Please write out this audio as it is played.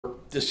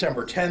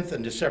December 10th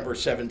and December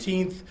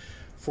 17th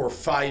for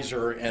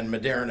Pfizer and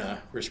Moderna,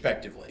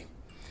 respectively.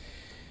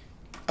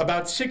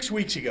 About 6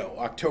 weeks ago,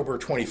 October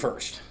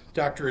 21st,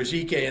 Dr.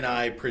 Ezike and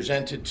I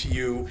presented to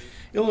you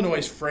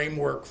Illinois'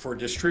 framework for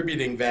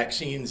distributing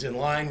vaccines in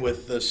line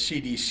with the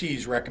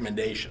CDC's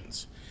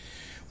recommendations.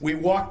 We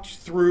walked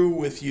through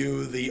with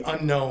you the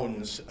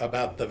unknowns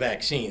about the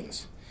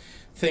vaccines.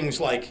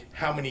 Things like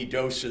how many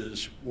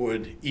doses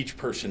would each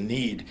person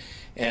need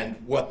and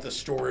what the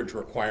storage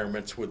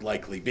requirements would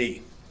likely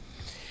be.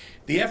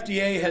 The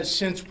FDA has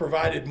since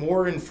provided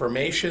more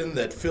information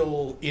that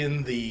fill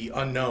in the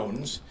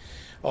unknowns,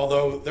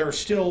 although they're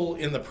still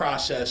in the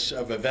process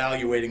of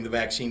evaluating the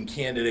vaccine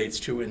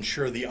candidates to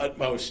ensure the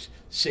utmost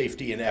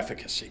safety and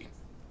efficacy.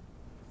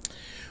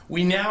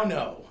 We now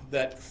know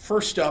that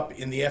first up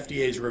in the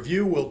FDA's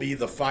review will be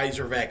the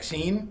Pfizer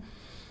vaccine,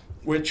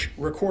 which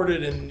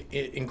recorded an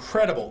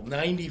incredible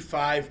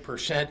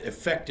 95%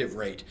 effective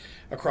rate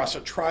across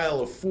a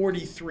trial of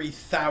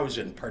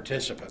 43,000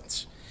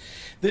 participants.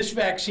 This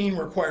vaccine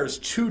requires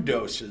 2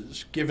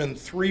 doses given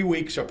 3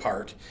 weeks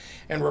apart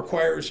and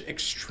requires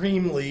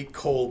extremely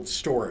cold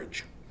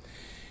storage.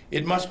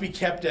 It must be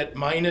kept at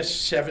minus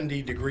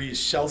 70 degrees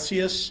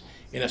Celsius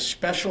in a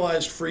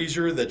specialized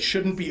freezer that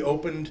shouldn't be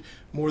opened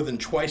more than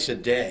twice a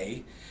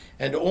day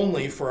and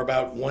only for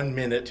about 1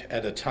 minute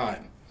at a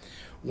time.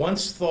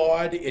 Once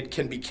thawed, it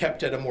can be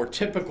kept at a more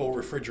typical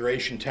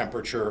refrigeration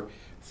temperature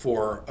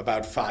for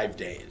about 5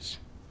 days.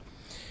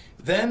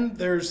 Then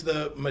there's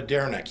the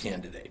Moderna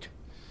candidate.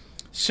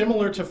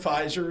 Similar to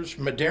Pfizer's,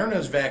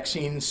 Moderna's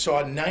vaccine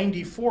saw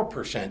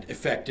 94%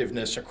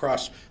 effectiveness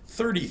across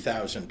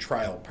 30,000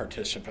 trial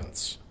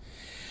participants.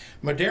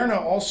 Moderna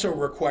also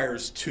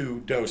requires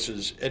 2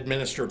 doses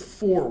administered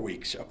 4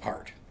 weeks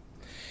apart.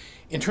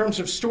 In terms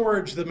of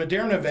storage, the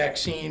Moderna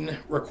vaccine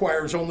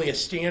requires only a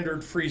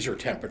standard freezer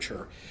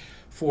temperature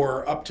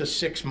for up to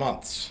 6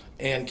 months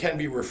and can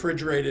be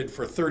refrigerated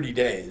for 30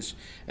 days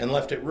and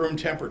left at room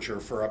temperature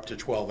for up to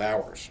 12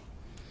 hours.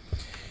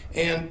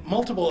 And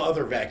multiple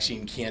other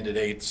vaccine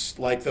candidates,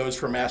 like those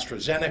from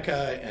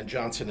AstraZeneca and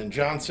Johnson &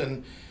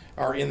 Johnson,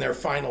 are in their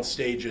final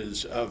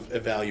stages of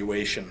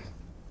evaluation.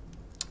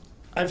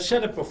 I've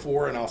said it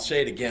before and I'll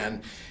say it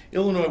again,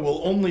 Illinois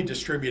will only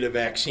distribute a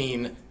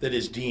vaccine that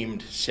is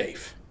deemed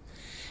safe.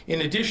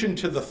 In addition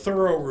to the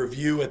thorough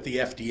review at the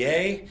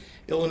FDA,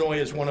 Illinois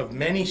is one of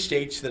many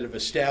states that have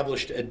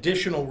established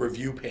additional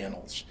review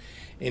panels,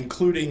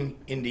 including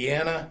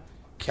Indiana,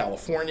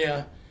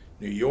 California,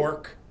 New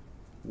York,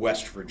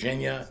 West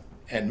Virginia,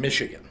 and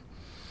Michigan.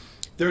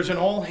 There's an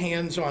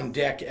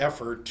all-hands-on-deck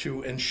effort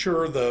to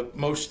ensure the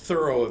most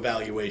thorough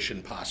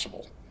evaluation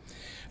possible.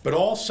 But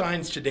all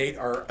signs to date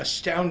are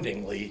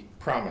astoundingly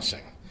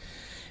promising.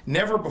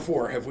 Never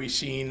before have we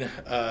seen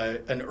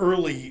an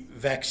early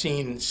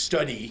vaccine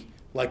study,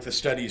 like the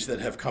studies that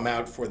have come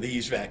out for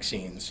these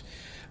vaccines,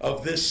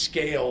 of this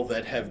scale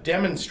that have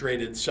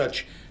demonstrated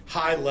such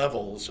high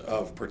levels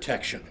of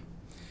protection.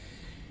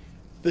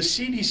 The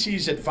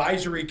CDC's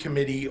Advisory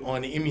Committee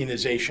on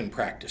Immunization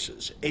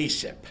Practices,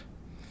 ACIP,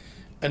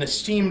 an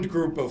esteemed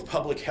group of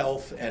public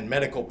health and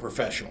medical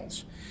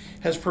professionals,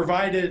 has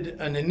provided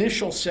an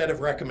initial set of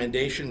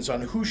recommendations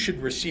on who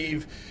should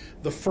receive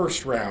the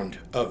first round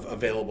of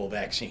available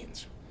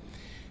vaccines.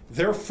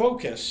 Their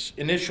focus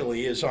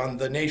initially is on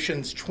the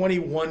nation's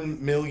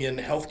 21 million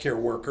healthcare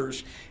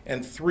workers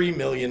and 3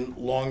 million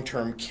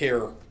long-term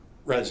care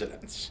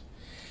residents.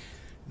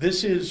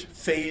 This is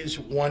phase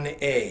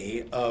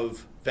 1A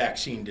of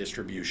vaccine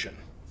distribution.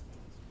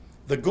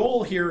 The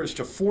goal here is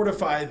to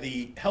fortify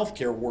the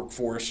healthcare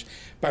workforce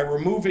by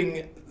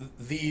removing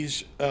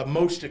these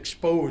most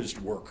exposed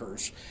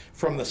workers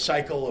from the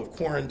cycle of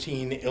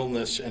quarantine,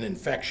 illness, and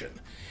infection,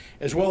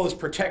 as well as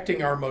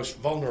protecting our most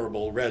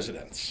vulnerable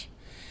residents.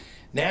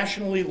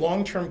 Nationally,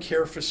 long-term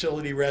care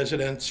facility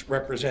residents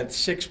represent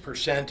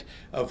 6%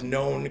 of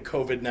known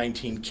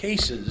COVID-19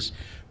 cases,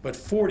 but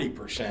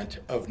 40%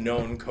 of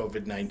known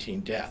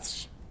COVID-19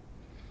 deaths.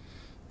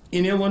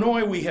 In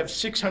Illinois, we have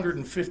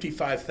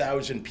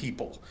 655,000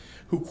 people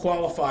who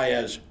qualify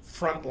as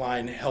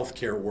frontline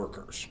healthcare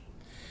workers.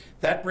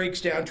 That breaks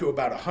down to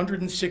about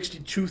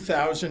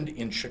 162,000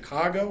 in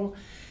Chicago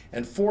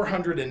and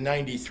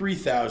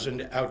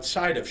 493,000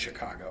 outside of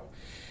Chicago.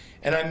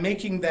 And I'm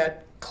making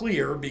that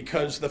clear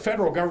because the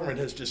federal government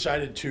has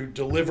decided to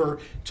deliver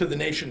to the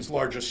nation's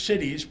largest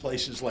cities,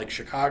 places like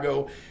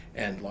Chicago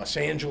and Los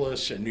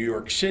Angeles and New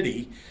York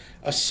City,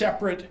 a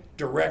separate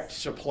direct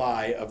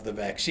supply of the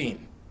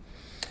vaccine.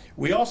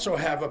 We also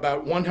have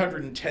about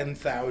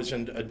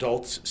 110,000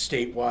 adults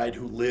statewide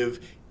who live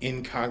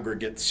in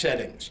congregate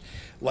settings,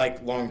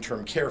 like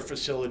long-term care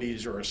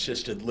facilities or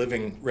assisted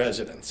living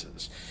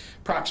residences,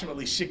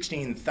 approximately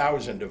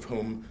 16,000 of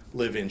whom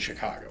live in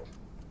Chicago.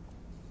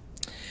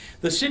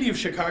 The City of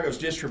Chicago's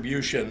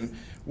distribution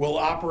will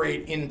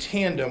operate in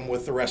tandem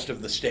with the rest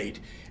of the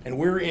state, and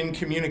we're in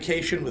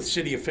communication with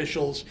city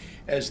officials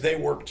as they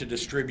work to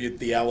distribute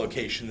the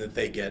allocation that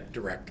they get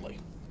directly.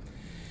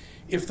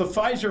 If the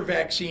Pfizer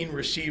vaccine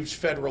receives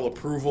federal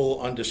approval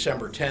on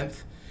December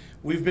 10th,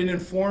 we've been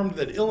informed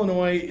that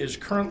Illinois is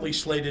currently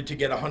slated to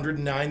get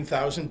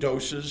 109,000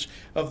 doses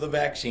of the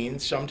vaccine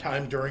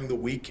sometime during the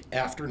week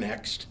after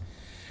next.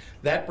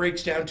 That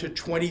breaks down to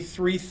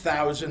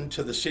 23,000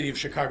 to the city of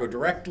Chicago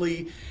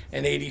directly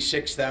and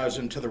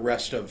 86,000 to the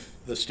rest of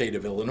the state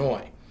of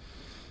Illinois.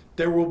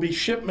 There will be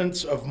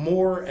shipments of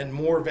more and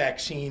more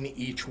vaccine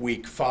each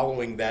week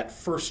following that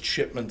first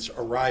shipment's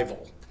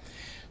arrival.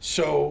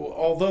 So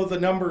although the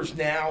numbers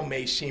now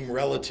may seem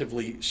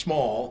relatively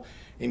small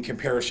in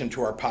comparison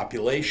to our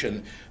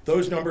population,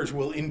 those numbers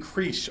will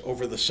increase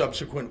over the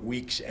subsequent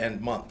weeks and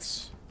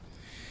months.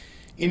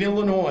 In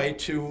Illinois,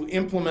 to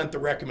implement the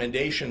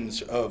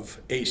recommendations of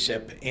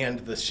ACIP and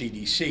the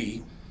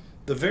CDC,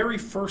 the very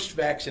first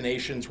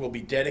vaccinations will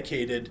be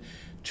dedicated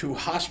to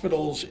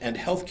hospitals and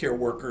healthcare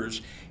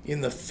workers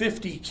in the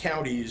 50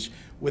 counties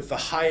with the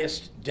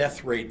highest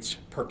death rates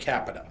per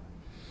capita.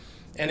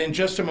 And in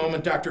just a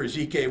moment, Dr.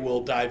 Ezike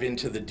will dive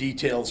into the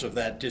details of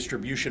that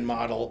distribution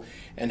model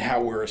and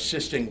how we're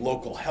assisting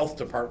local health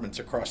departments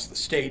across the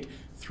state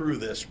through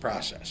this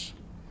process.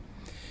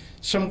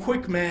 Some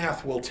quick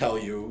math will tell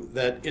you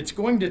that it's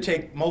going to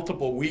take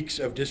multiple weeks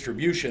of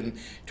distribution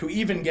to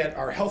even get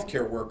our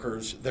healthcare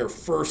workers their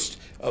first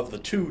of the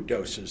 2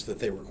 doses that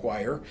they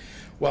require,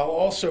 while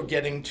also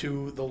getting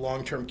to the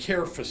long-term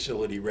care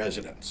facility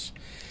residents.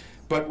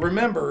 But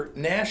remember,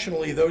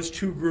 nationally, those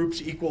 2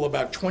 groups equal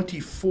about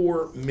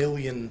 24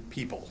 million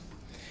people.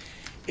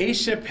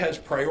 ACIP has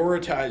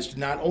prioritized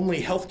not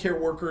only healthcare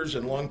workers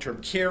and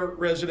long-term care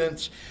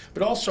residents,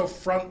 but also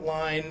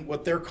frontline,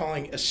 what they're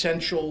calling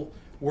essential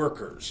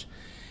workers,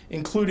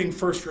 including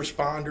first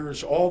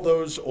responders, all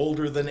those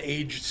older than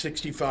age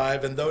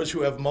 65, and those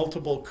who have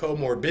multiple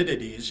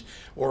comorbidities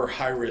or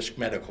high-risk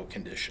medical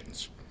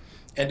conditions.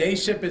 And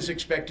ACIP is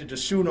expected to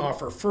soon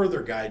offer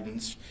further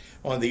guidance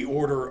on the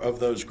order of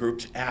those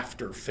groups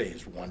after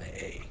Phase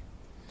 1A.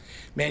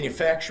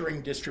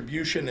 Manufacturing,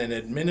 distribution, and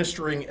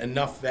administering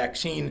enough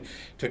vaccine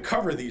to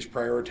cover these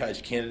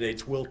prioritized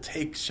candidates will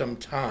take some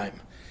time,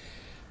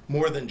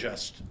 more than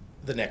just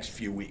the next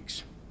few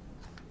weeks.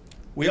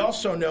 We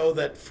also know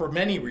that for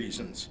many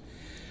reasons,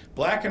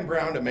 Black and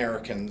brown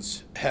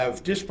Americans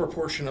have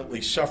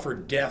disproportionately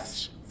suffered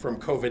deaths from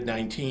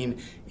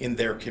COVID-19 in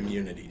their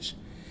communities.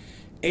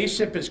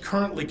 ACIP is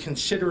currently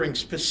considering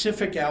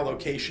specific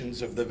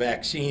allocations of the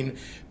vaccine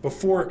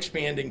before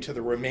expanding to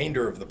the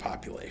remainder of the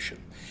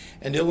population.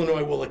 And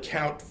Illinois will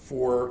account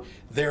for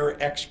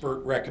their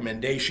expert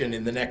recommendation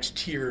in the next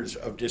tiers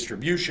of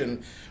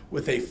distribution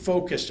with a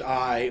focused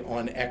eye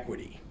on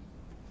equity.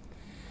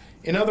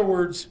 In other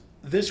words,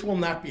 this will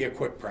not be a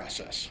quick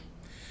process.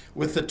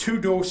 With the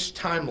 2-dose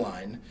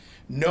timeline,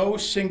 no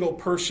single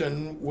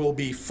person will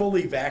be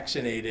fully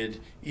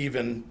vaccinated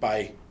even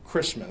by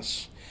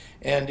Christmas,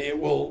 and it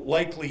will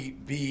likely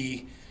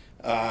be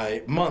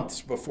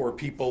months before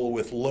people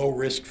with low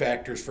risk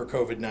factors for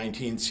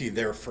COVID-19 see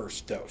their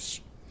first dose.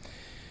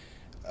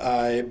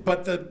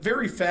 But the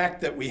very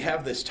fact that we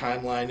have this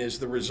timeline is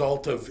the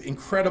result of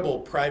incredible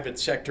private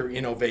sector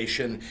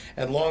innovation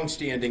and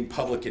longstanding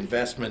public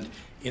investment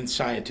in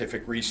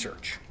scientific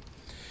research.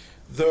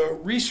 The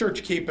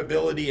research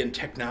capability and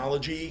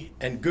technology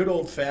and good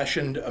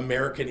old-fashioned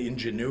American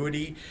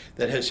ingenuity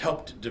that has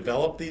helped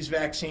develop these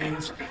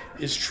vaccines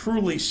is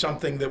truly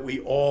something that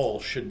we all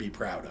should be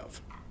proud of.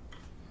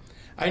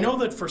 I know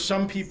that for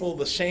some people,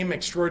 the same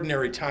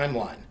extraordinary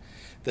timeline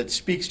that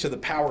speaks to the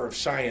power of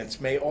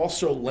science may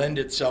also lend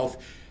itself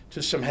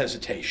to some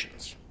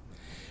hesitations.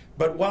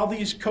 But while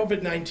these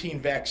COVID-19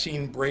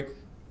 vaccines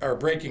are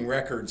breaking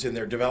records in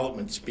their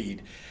development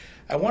speed,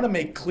 I want to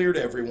make clear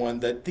to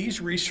everyone that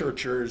these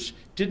researchers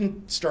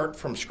didn't start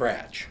from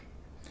scratch.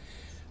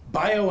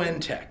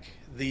 BioNTech,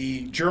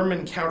 the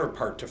German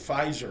counterpart to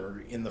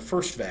Pfizer in the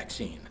first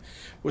vaccine,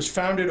 was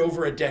founded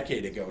over a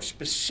decade ago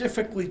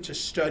specifically to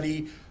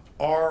study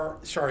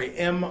mRNA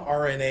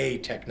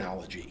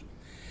technology,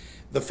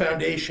 the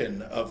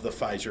foundation of the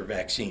Pfizer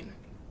vaccine.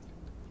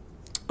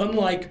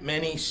 Unlike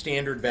many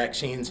standard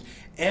vaccines,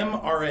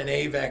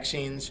 mRNA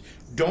vaccines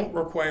don't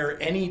require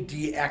any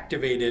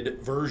deactivated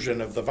version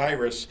of the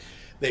virus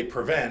they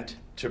prevent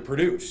to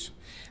produce.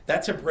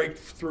 That's a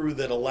breakthrough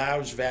that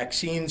allows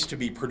vaccines to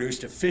be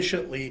produced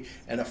efficiently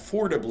and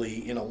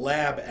affordably in a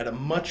lab at a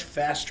much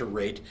faster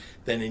rate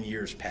than in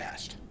years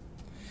past.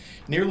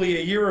 Nearly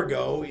a year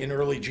ago, in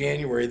early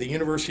January, the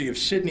University of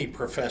Sydney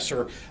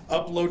professor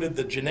uploaded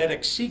the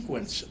genetic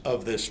sequence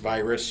of this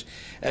virus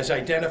as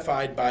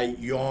identified by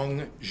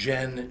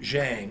Yongzhen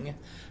Zhang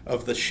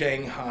of the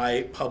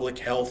Shanghai Public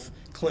Health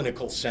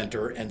Clinical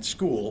Center and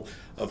School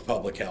of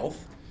Public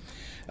Health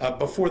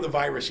before the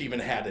virus even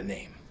had a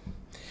name.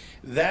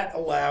 That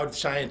allowed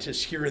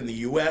scientists here in the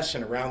US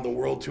and around the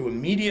world to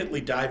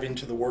immediately dive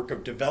into the work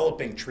of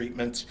developing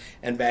treatments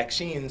and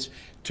vaccines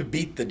to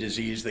beat the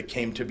disease that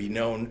came to be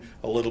known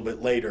a little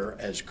bit later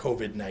as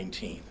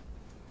COVID-19.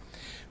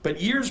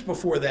 But years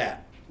before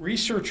that,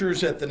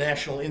 researchers at the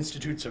National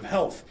Institutes of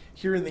Health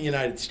here in the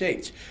United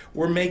States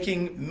were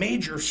making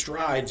major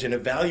strides in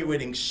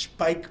evaluating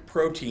spike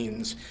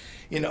proteins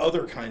in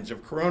other kinds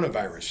of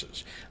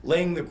coronaviruses,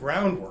 laying the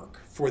groundwork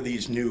for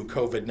these new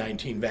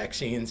COVID-19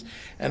 vaccines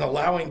and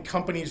allowing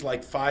companies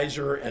like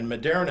Pfizer and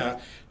Moderna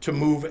to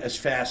move as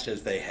fast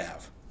as they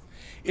have.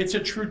 It's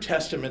a true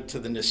testament to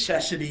the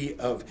necessity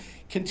of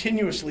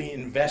continuously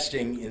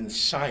investing in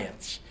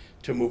science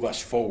to move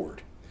us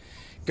forward.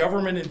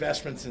 Government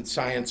investments in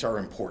science are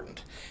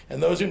important,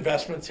 and those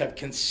investments have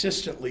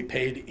consistently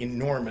paid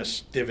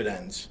enormous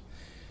dividends,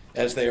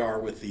 as they are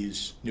with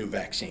these new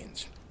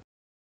vaccines.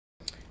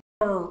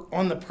 We are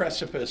on the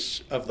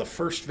precipice of the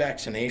first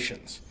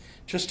vaccinations,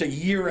 just a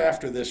year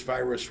after this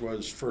virus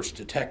was first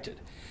detected,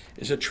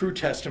 is a true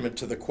testament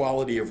to the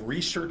quality of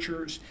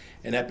researchers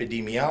and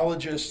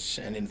epidemiologists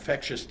and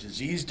infectious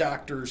disease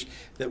doctors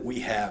that we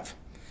have.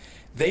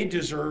 They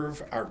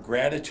deserve our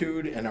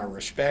gratitude and our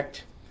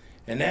respect,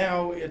 and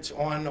now it's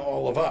on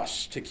all of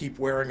us to keep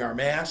wearing our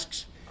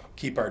masks,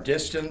 keep our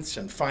distance,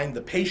 and find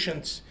the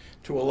patience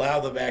to allow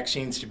the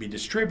vaccines to be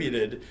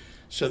distributed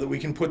so that we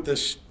can put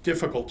this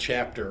difficult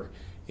chapter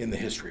in the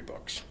history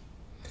books.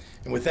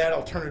 And with that,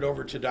 I'll turn it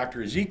over to Dr.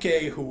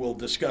 Ezike, who will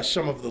discuss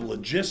some of the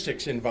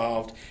logistics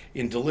involved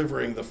in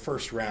delivering the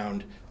first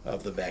round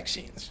of the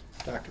vaccines.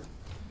 Doctor.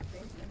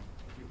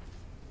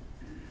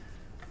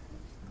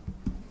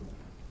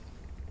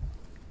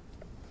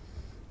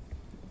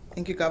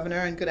 Thank you, Governor,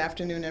 and good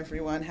afternoon,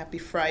 everyone. Happy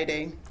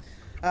Friday.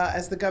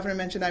 As the Governor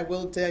mentioned, I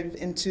will dive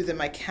into the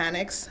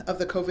mechanics of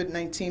the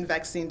COVID-19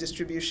 vaccine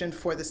distribution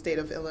for the state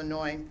of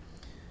Illinois.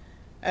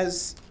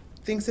 As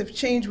things have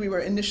changed, we were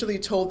initially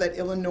told that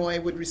Illinois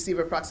would receive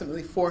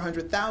approximately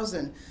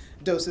 400,000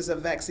 doses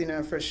of vaccine in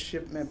our first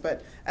shipment,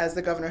 but as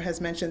the Governor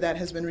has mentioned, that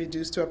has been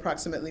reduced to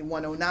approximately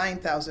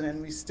 109,000, and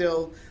we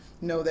still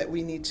know that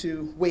we need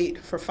to wait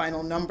for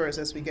final numbers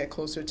as we get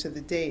closer to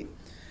the date.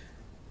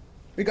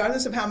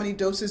 Regardless of how many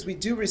doses we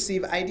do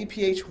receive,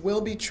 IDPH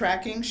will be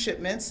tracking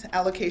shipments,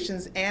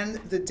 allocations, and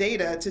the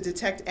data to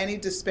detect any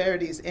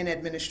disparities in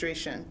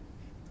administration.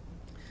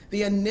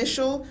 The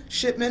initial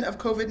shipment of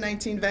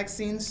COVID-19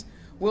 vaccines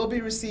will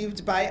be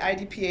received by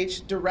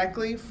IDPH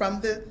directly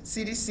from the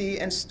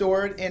CDC and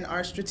stored in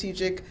our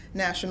strategic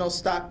national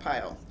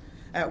stockpile.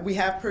 We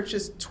have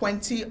purchased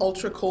 20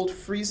 ultra-cold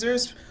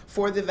freezers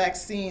for the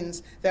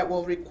vaccines that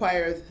will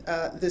require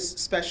this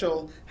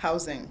special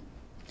housing.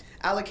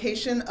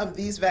 Allocation of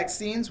these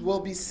vaccines will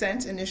be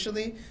sent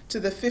initially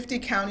to the 50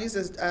 counties,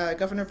 as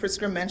Governor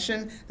Pritzker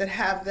mentioned, that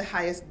have the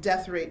highest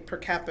death rate per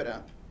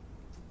capita.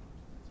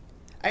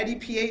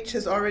 IDPH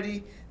has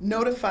already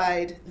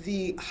notified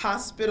the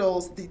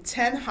hospitals, the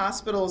 10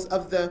 hospitals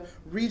of the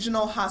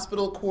regional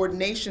hospital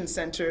coordination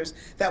centers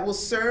that will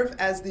serve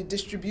as the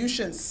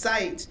distribution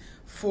site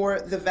for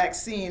the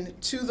vaccine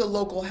to the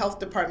local health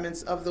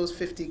departments of those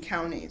 50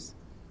 counties.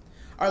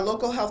 Our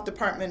local health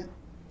department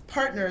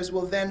partners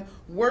will then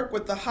work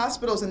with the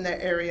hospitals in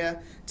their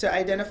area to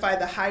identify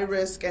the high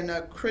risk and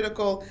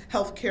critical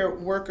healthcare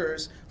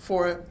workers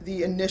for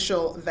the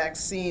initial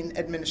vaccine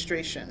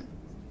administration.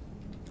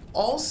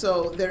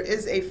 Also, there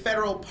is a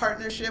federal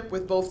partnership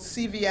with both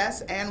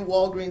CVS and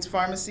Walgreens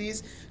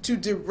pharmacies to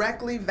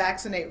directly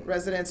vaccinate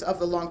residents of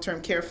the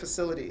long-term care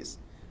facilities.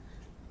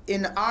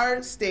 In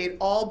our state,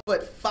 all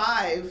but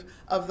 5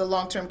 of the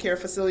long-term care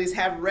facilities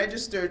have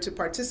registered to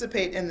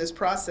participate in this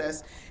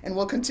process, and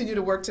we'll continue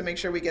to work to make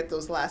sure we get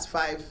those last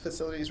 5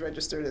 facilities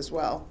registered as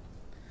well.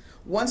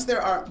 Once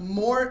there are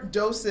more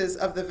doses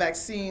of the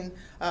vaccine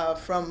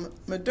from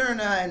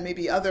Moderna and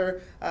maybe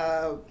other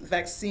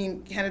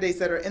vaccine candidates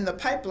that are in the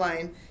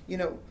pipeline,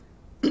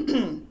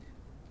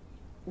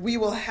 we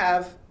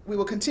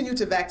will continue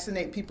to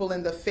vaccinate people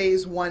in the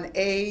phase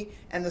 1A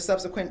and the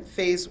subsequent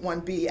phase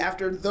 1B.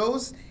 After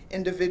those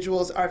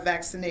individuals are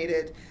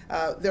vaccinated,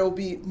 there will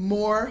be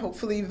more,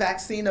 hopefully,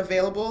 vaccine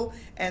available,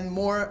 and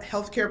more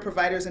healthcare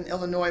providers in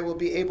Illinois will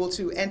be able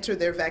to enter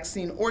their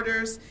vaccine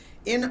orders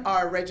in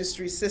our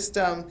registry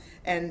system,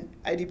 and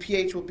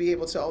IDPH will be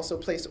able to also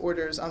place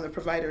orders on the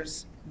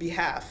provider's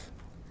behalf.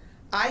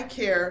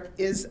 iCare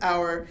is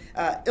our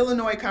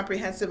Illinois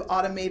Comprehensive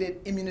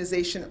Automated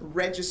Immunization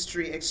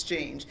Registry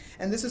Exchange,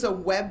 and this is a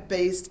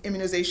web-based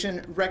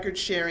immunization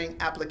record-sharing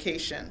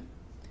application.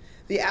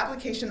 The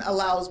application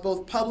allows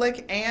both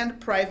public and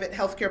private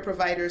healthcare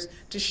providers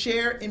to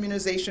share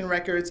immunization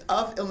records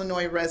of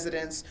Illinois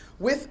residents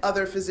with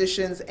other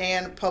physicians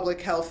and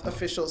public health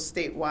officials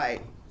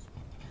statewide.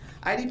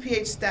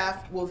 IDPH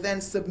staff will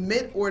then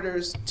submit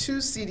orders to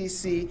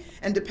CDC,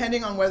 and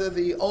depending on whether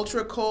the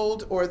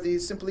ultra-cold or the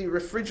simply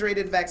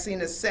refrigerated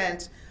vaccine is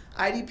sent,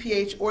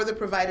 IDPH or the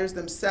providers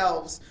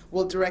themselves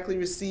will directly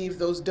receive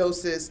those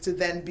doses to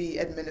then be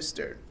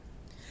administered.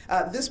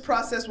 This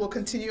process will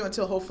continue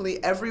until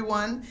hopefully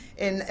everyone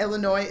in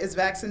Illinois is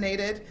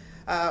vaccinated.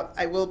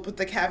 I will put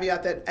the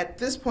caveat that at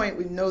this point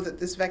we know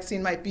that this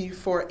vaccine might be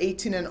for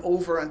 18 and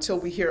over until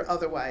we hear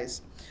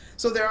otherwise.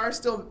 So there are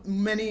still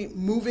many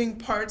moving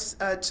parts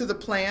to the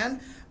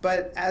plan,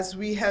 but as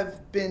we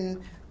have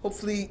been,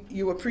 hopefully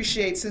you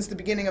appreciate, since the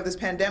beginning of this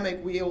pandemic,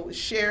 we'll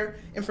share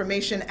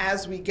information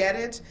as we get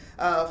it,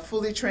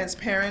 fully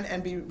transparent,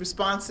 and be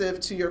responsive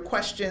to your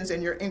questions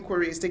and your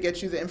inquiries to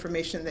get you the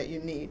information that you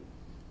need.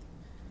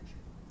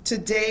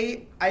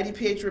 Today,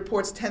 IDPH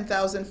reports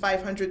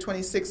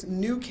 10,526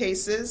 new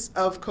cases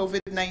of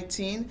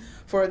COVID-19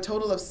 for a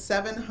total of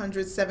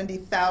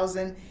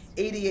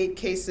 770,088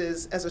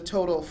 cases as a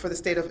total for the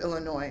state of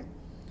Illinois.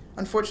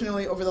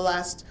 Unfortunately, over the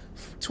last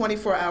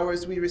 24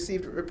 hours, we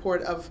received a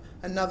report of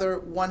another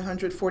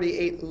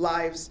 148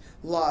 lives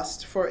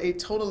lost for a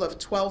total of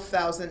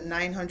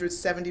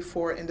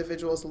 12,974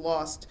 individuals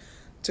lost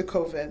to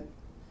COVID.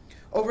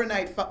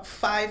 Overnight,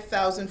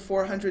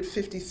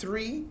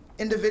 5,453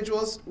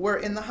 individuals were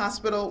in the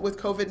hospital with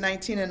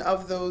COVID-19, and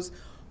of those,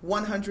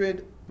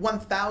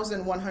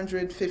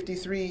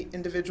 1,153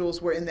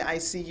 individuals were in the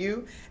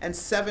ICU, and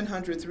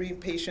 703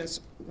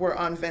 patients were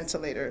on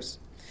ventilators.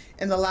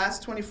 In the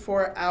last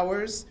 24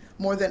 hours,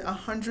 more than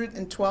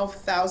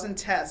 112,000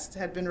 tests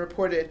had been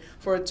reported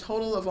for a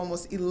total of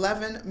almost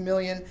 11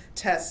 million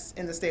tests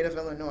in the state of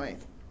Illinois.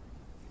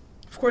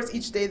 Of course,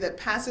 each day that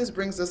passes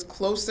brings us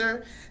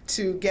closer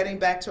to getting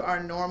back to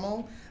our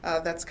normal.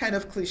 That's kind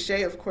of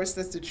cliche, of course,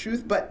 that's the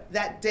truth, but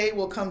that day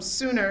will come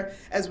sooner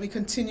as we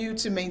continue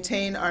to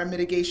maintain our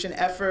mitigation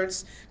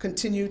efforts,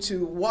 continue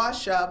to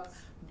wash up,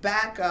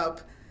 back up,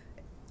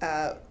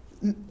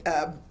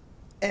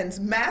 and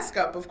mask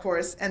up, of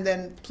course, and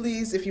then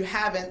please, if you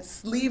haven't,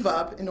 sleeve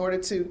up in order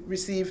to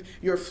receive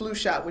your flu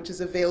shot, which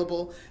is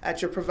available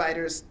at your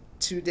providers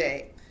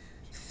today.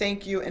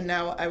 Thank you, and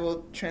now I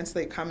will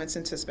translate comments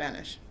into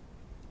Spanish.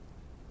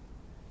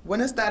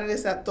 Buenas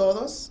tardes a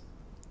todos.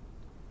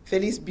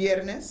 Feliz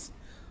viernes.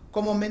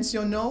 Como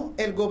mencionó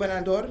el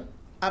gobernador,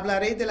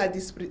 hablaré de la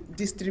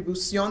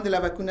distribución de la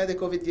vacuna de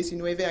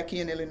COVID-19 aquí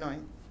en Illinois.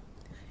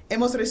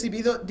 Hemos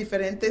recibido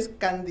diferentes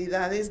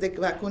cantidades de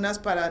vacunas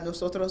para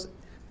nuestro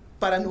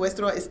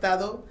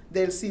estado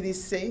del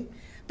CDC,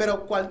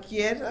 pero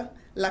cualquiera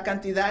la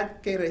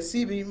cantidad que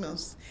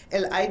recibimos,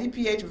 el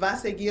IDPH va a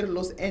seguir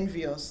los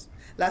envíos,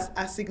 las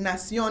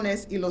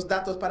asignaciones y los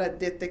datos para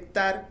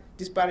detectar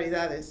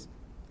disparidades.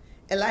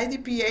 El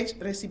IDPH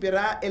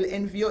recibirá el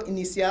envío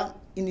inicial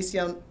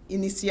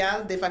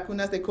de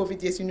vacunas de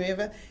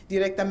COVID-19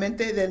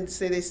 directamente del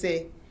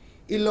CDC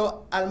y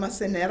lo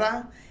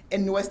almacenará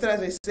en nuestra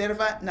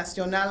Reserva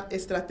Nacional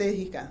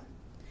Estratégica.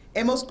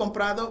 Hemos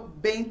comprado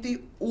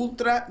 20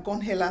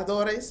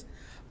 ultracongeladores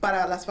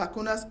para las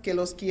vacunas que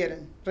los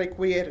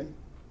requieren.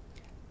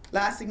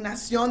 La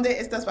asignación de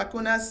estas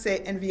vacunas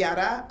se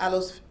enviará a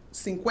los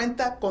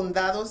 50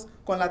 condados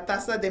con la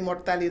tasa de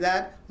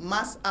mortalidad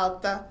más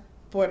alta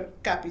por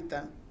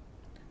cápita.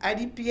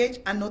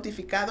 IDPH ha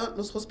notificado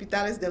los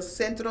hospitales del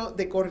Centro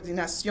de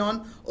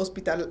Coordinación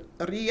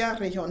Hospitalaria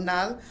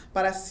Regional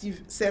para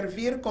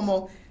servir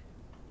como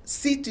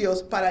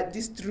sitios para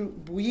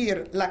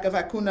distribuir la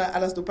vacuna a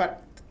los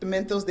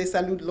departamentos de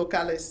salud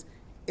locales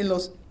en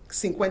los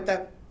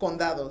 50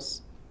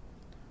 condados.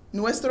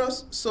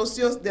 Nuestros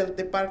socios del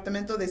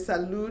Departamento de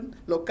Salud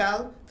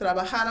local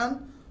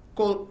trabajaron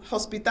con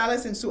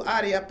hospitales en su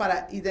área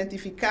para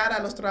identificar a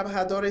los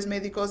trabajadores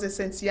médicos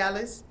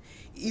esenciales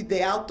y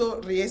de alto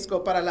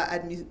riesgo para la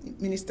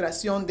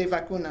administración de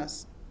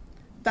vacunas.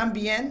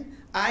 También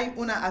hay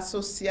una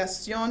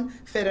asociación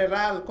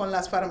federal con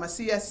las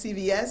farmacias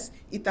CVS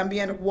y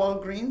también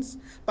Walgreens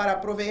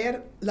para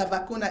proveer la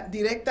vacuna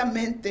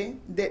directamente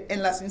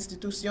en las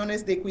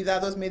instituciones de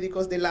cuidados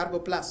médicos de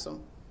largo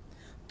plazo.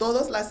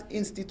 Todas las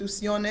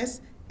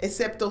instituciones,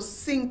 excepto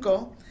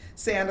 5,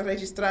 se han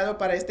registrado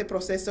para este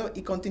proceso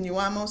y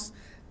continuamos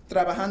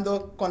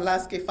trabajando con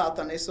las que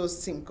faltan, esos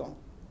 5.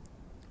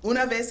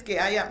 Una vez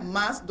que haya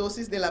más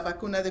dosis de la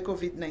vacuna de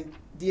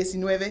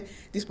COVID-19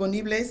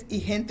 disponibles y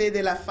gente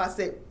de la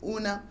fase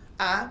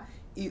 1A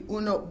y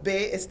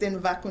 1B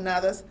estén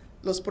vacunadas,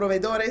 los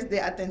proveedores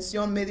de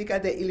atención médica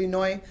de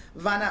Illinois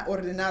van a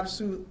ordenar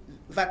sus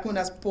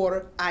vacunas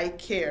por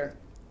iCare.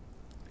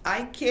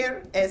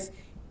 iCare es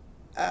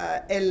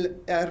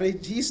el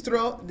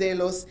registro de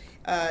las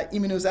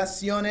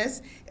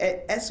inmunizaciones.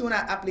 Es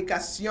una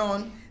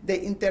aplicación de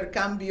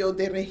intercambio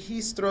de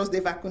registros de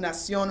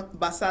vacunación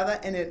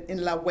basada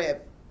en la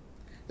web.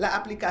 La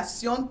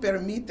aplicación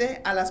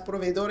permite a los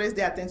proveedores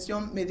de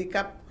atención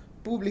médica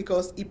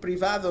públicos y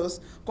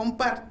privados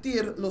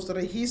compartir los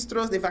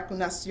registros de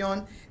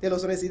vacunación de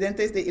los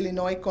residentes de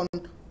Illinois con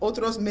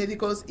otros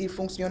médicos y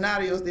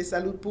funcionarios de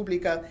salud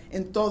pública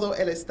en todo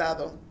el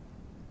estado.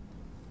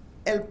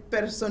 El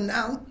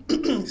personal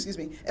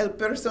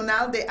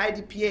de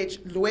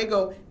IDPH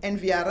luego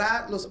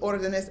enviará los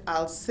órdenes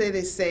al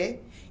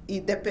CDC y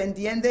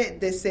dependiendo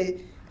de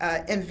si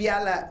envía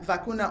la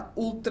vacuna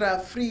ultra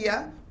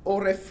fría o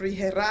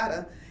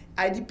refrigerada,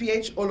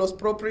 IDPH o los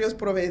propios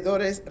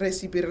proveedores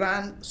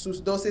recibirán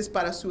sus dosis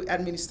para su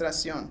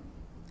administración.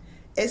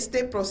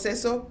 Este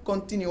proceso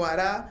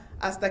continuará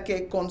hasta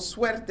que, con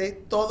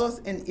suerte,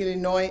 todos en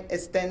Illinois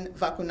estén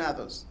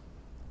vacunados.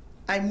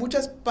 Hay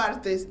muchas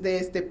partes de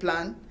este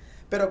plan,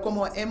 pero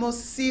como hemos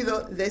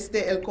sido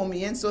desde el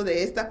comienzo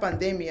de esta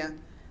pandemia,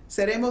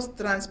 seremos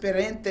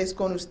transparentes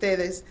con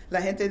ustedes,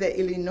 la gente de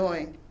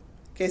Illinois,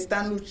 que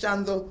están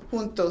luchando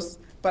juntos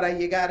para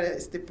llegar a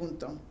este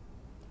punto.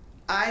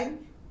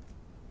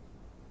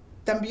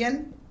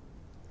 También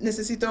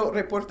necesito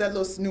reportar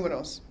los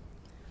números.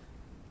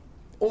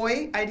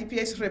 Hoy,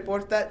 IDPH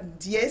reporta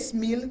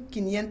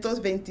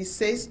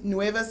 10.526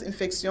 nuevas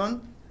infecciones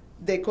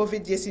de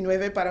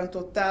COVID-19 para un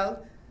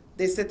total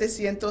de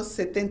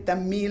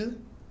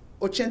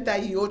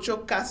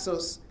 770.088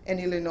 casos en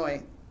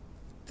Illinois.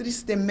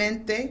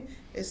 Tristemente,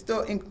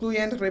 esto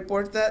incluye el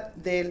reporte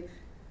de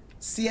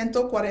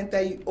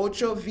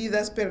 148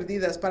 vidas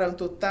perdidas para un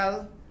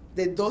total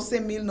de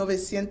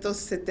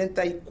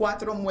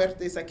 12.974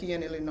 muertes aquí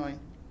en Illinois.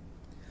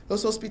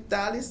 Los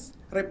hospitales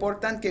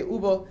reportan que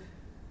hubo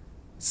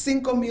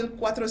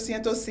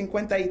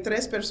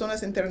 5.453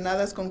 personas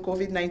internadas con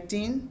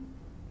COVID-19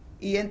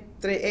 y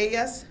entre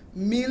ellas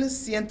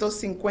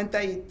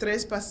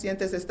 1.153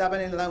 pacientes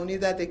estaban en la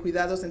unidad de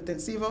cuidados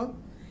intensivos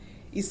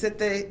y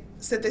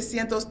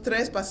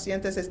 703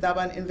 pacientes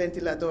estaban en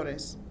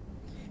ventiladores.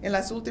 En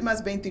las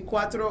últimas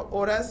 24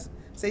 horas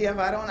se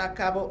llevaron a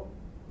cabo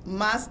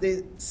más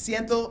de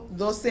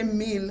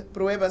 112,000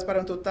 pruebas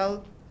para un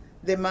total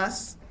de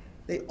más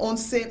de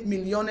 11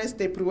 millones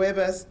de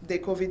pruebas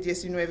de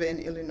COVID-19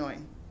 en Illinois.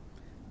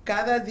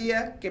 Cada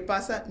día que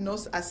pasa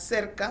nos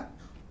acerca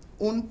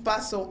un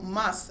paso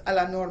más a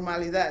la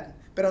normalidad,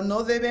 pero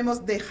no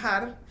debemos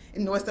dejar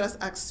en nuestras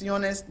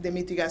acciones de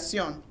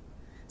mitigación.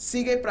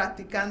 Sigue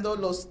practicando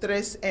los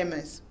 3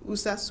 M's.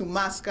 Usa su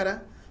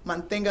máscara,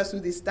 mantenga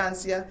su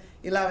distancia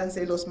y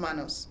lávense las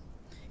manos.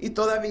 Y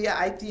todavía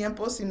hay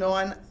tiempo, si no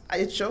han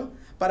hecho,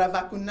 para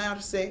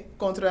vacunarse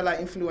contra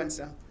la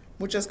influenza.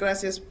 Muchas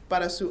gracias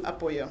para su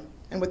apoyo.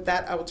 And with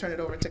that, I will turn it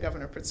over to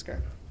Governor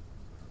Pritzker.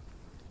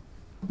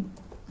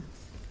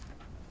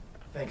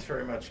 Thanks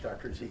very much,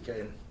 Dr.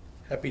 Ezike, and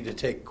happy to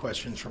take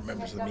questions from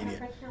members of the media.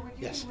 Governor Pritzker, would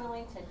you Yes. be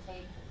willing to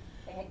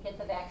get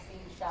the vaccine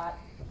shot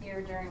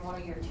here during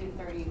one of your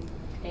 2:30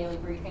 daily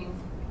briefings?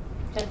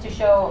 Just to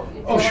show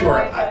Oh, sure,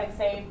 it's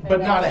safe,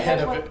 but not ahead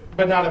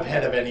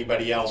of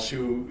anybody else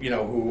who,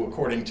 who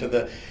according to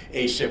the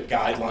ACIP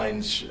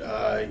guidelines,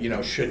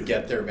 should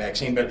get their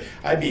vaccine. But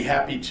I'd be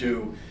happy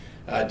to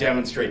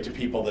demonstrate to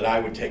people that I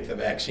would take the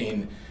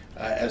vaccine,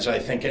 as I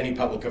think any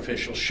public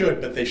official should,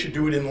 but they should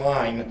do it in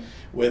line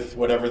with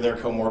whatever their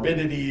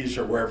comorbidities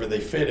or wherever they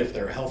fit, if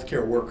they're a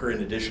healthcare worker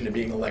in addition to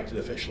being elected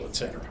official, et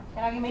cetera.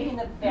 And are you making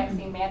the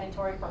vaccine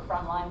mandatory for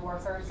frontline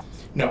workers?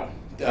 No.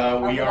 We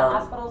the are.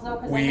 Hospitals, though,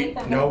 'cause they make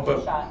them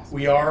multiple shots.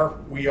 We are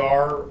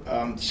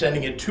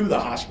sending it to the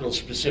hospitals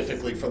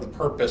specifically for the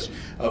purpose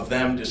of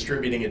them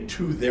distributing it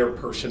to their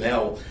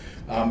personnel.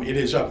 It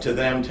is up to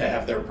them to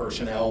have their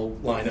personnel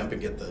line up and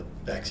get the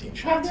vaccine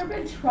shots. Have there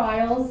been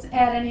trials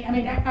at any, I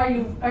mean,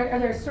 are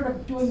there sort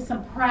of doing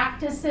some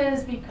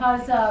practices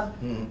because of,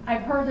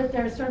 I've heard that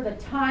there's sort of the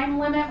time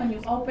limit when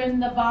you open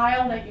the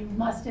vial that you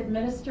must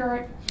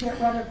administer it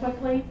rather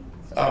quickly?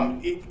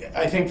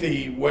 I think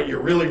what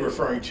you're really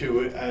referring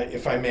to,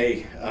 if I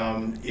may,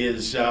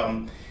 is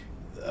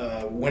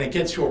when it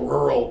gets to a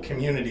rural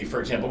community, for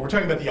example. We're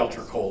talking about the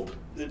ultra cold.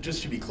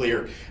 Just to be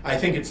clear, I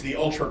think it's the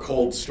ultra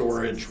cold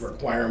storage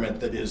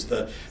requirement that is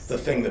the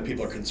thing that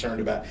people are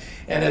concerned about.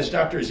 And as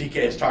Dr. Ezike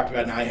has talked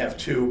about, and I have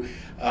too,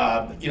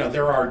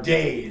 there are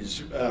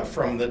days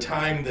from the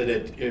time that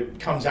it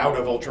comes out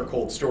of ultra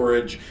cold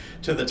storage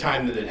to the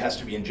time that it has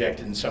to be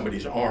injected in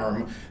somebody's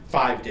arm,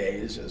 5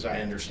 days, as I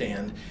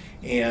understand.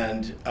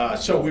 And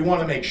so we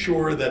want to make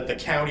sure that the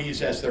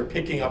counties, as they're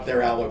picking up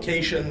their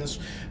allocations,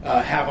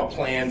 have a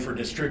plan for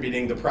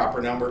distributing the proper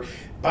number.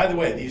 By the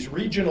way, these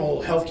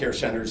regional healthcare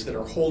centers that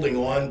are holding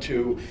on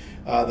to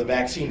the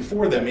vaccine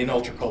for them in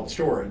ultra cold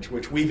storage,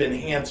 which we've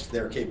enhanced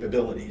their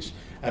capabilities,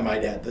 I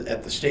might add,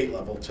 at the state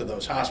level to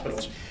those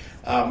hospitals.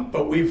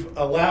 But we've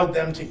allowed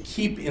them to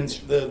keep in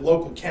the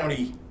local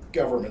county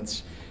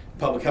governments,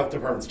 public health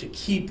departments, to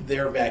keep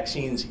their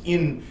vaccines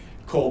in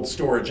cold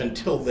storage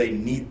until they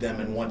need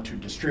them and want to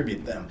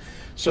distribute them.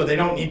 So they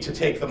don't need to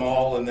take them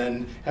all and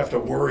then have to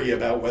worry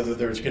about whether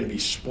there's going to be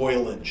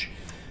spoilage.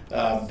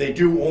 They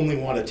do only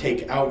want to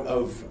take out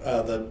of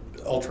the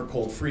ultra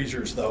cold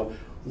freezers, though,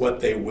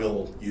 what they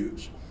will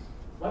use.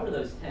 Why were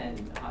those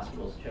 10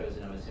 hospitals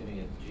chosen? I'm assuming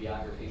it's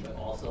geography, but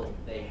also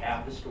they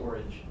have the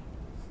storage.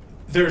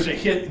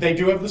 They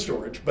do have the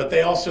storage, but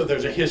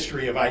there's a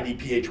history of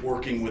IDPH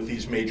working with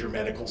these major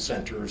medical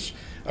centers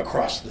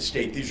across the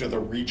state. These are the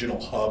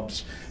regional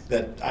hubs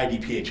that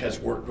IDPH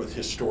has worked with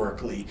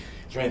historically.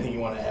 Is there anything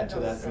you want to add to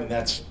that? I mean,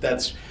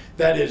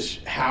 that is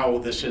how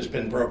this has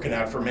been broken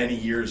out for many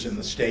years in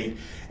the state,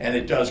 and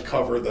it does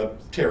cover the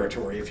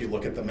territory if you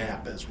look at the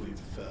map as we've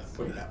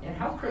put it out. And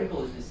how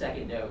critical is the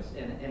second dose?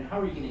 And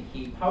how are you going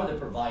to how are the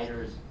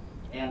providers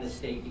and the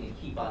state going to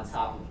keep on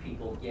top of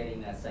people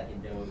getting that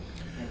second dose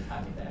in a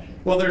timely fashion?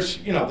 Well,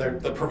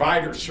 the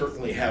providers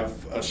certainly have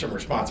some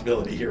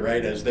responsibility here,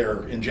 right, as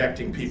they're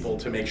injecting people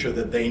to make sure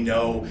that they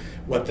know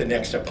what the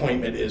next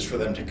appointment is for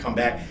them to come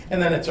back.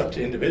 And then it's up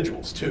to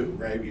individuals too,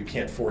 right? You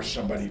can't force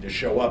somebody to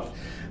show up,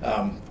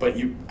 but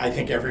I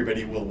think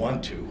everybody will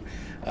want to.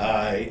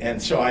 And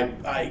so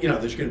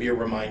there's going to be a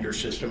reminder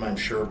system, I'm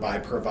sure, by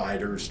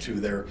providers to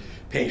their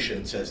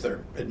patients as they're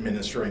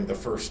administering the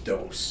first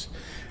dose.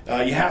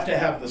 You have to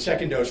have the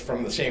second dose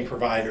from the same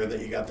provider that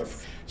you got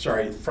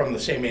from the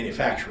same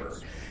manufacturer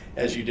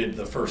as you did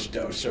the first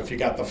dose. So if you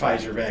got the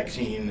Pfizer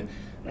vaccine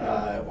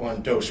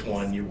on dose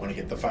 1, you want to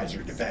get the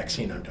Pfizer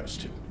vaccine on dose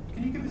 2.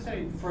 Can you give us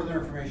any further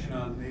information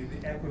on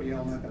the equity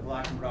element of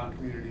Black and brown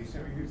communities?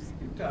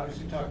 You've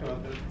obviously talked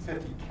about the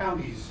 50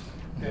 counties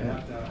that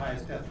have the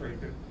highest death rate,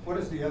 but what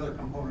does the other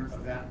component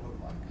of that look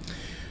like?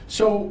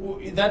 So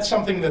that's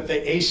something that the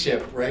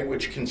ACIP, right,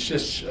 which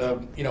consists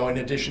of, in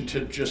addition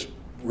to just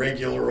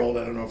regular old,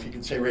 I don't know if you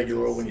can say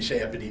regular old when you say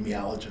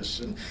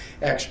epidemiologists and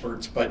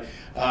experts, but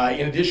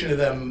in addition to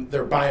them,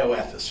 they're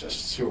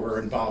bioethicists who are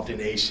involved in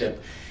ACIP.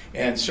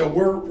 And so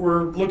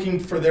we're looking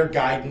for their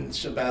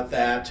guidance about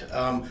that.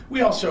 We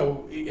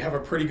also have a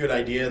pretty good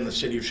idea in the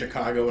city of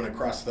Chicago and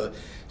across the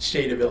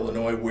state of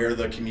Illinois where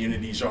the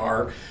communities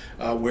are,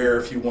 where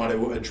if you want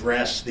to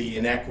address the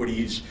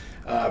inequities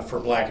for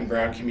Black and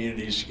brown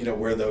communities,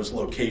 where those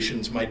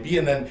locations might be.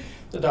 And then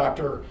the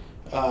doctor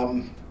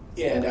and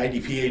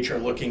IDPH are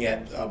looking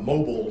at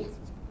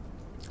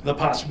the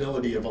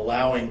possibility of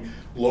allowing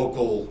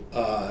local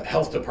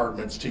health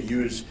departments to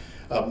use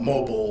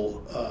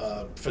mobile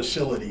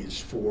facilities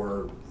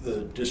for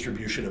the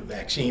distribution of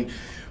vaccine.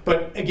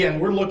 But again,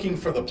 we're looking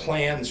for the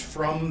plans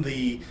from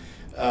the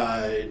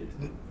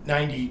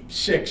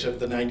 96 of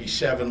the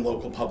 97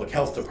 local public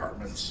health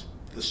departments,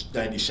 the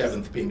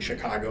 97th being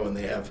Chicago, and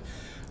they have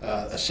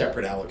a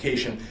separate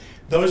allocation.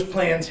 Those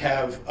plans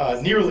have,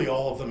 nearly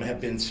all of them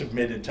have been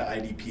submitted to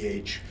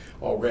IDPH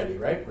already,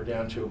 right? We're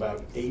down to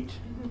about 8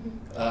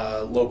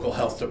 local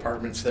health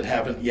departments that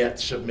haven't yet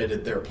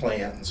submitted their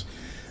plans.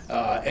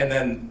 And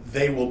then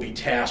they will be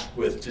tasked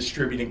with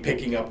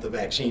picking up the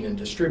vaccine and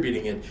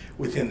distributing it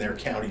within their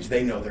counties.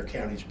 They know their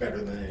counties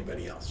better than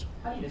anybody else.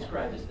 How do you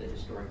describe the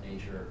historic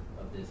nature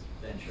of this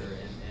venture,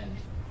 and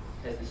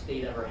has the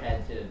state ever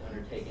had to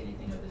undertake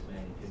anything of this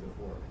magnitude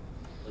before,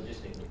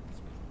 logistically?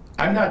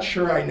 I'm not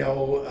sure I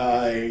know.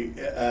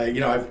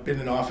 I've been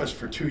in office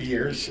for 2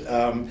 years.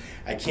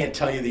 I can't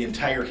tell you the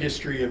entire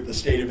history of the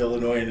state of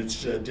Illinois and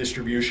its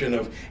distribution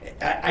of.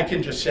 I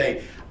can just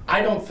say,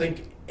 I don't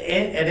think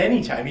at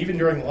any time, even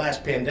during the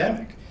last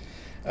pandemic,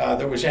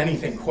 there was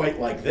anything quite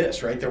like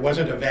this, right? There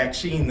wasn't a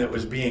vaccine that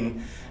was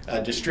being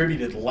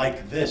distributed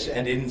like this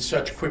and in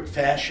such quick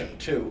fashion,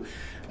 too.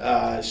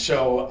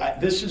 So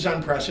this is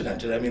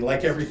unprecedented. I mean,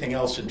 like everything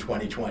else in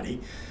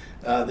 2020,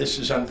 this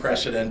is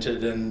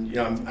unprecedented, and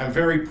I'm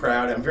very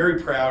proud. I'm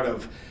very proud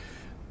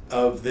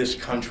of this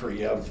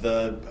country, of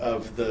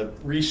the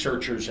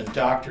researchers and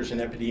doctors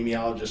and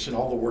epidemiologists and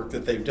all the work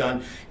that they've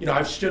done.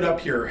 I've stood up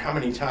here how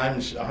many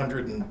times?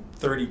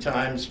 130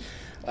 times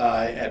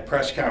at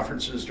press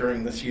conferences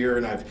during this year,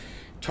 and I've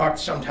talked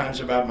sometimes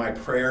about my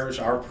prayers,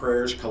 our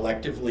prayers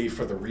collectively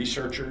for the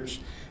researchers,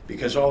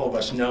 because all of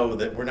us know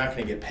that we're not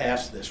going to get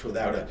past this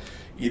without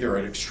either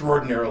an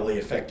extraordinarily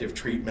effective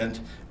treatment,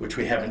 which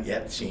we haven't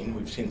yet seen.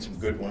 We've seen some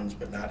good ones,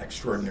 but not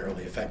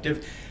extraordinarily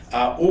effective,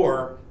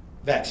 or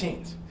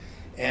vaccines.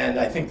 And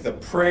I think the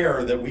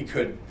prayer that we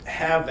could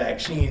have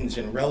vaccines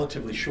in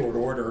relatively short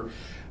order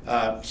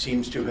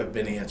seems to have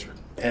been answered.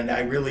 And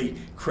I really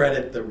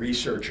credit the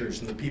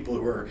researchers and the people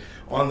who are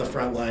on the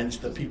front lines,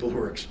 the people who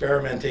are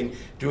experimenting,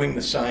 doing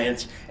the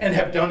science, and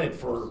have done it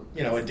for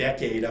a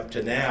decade up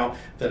to now,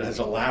 that has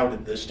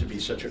allowed this to be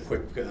such a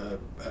quick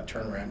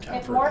turnaround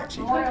time for a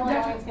vaccine. If more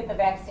Illinoisans get the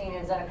vaccine,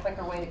 is that a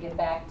quicker way to get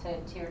back to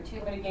Tier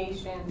 2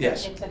 mitigation?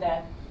 Yes. Get to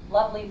that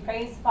lovely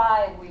Phase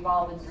 5 we've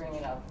all been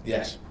dreaming of?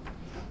 Yes.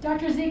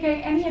 Dr.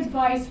 Ezike, any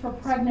advice for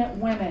pregnant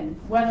women,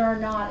 whether or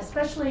not,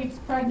 especially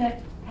pregnant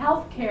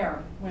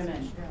healthcare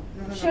women,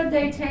 should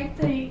they take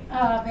the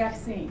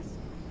vaccines?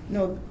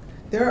 No,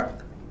 there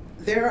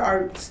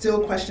are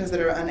still questions that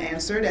are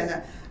unanswered,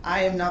 and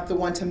I am not the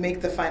one to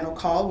make the final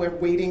call. We're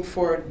waiting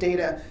for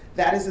data.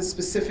 That is a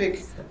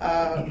specific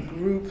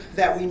group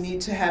that we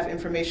need to have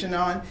information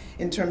on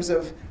in terms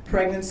of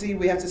pregnancy.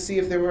 We have to see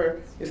if the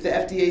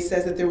FDA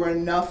says that there were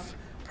enough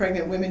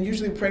pregnant women.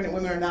 Usually pregnant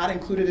women are not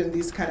included in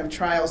these kind of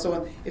trials.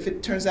 So if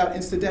it turns out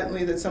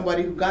incidentally that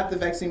somebody who got the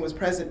vaccine was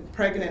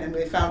pregnant and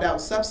they found out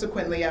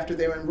subsequently after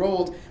they were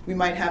enrolled, we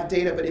might have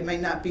data, but it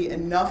might not be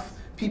enough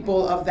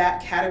people of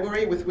that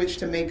category with which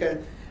to make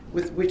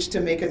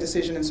a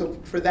decision. And so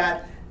for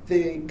that,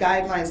 the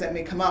guidelines that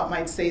may come out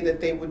might say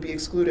that they would be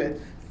excluded.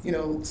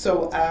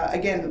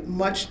 Again,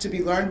 much to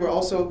be learned. We're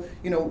also,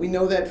 we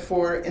know that,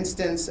 for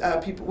instance,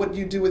 what do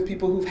you do with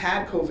people who've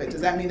had COVID?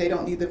 Does that mean they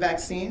don't need the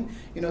vaccine?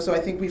 So I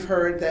think we've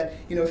heard that,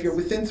 if you're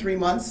within 3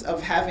 months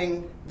of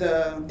having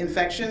the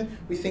infection,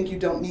 we think you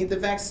don't need the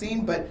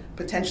vaccine, but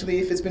potentially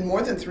if it's been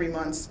more than 3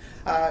 months,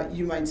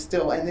 you might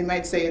still, and they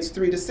might say it's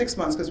 3 to 6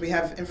 months, because we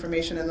have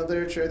information in the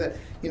literature that,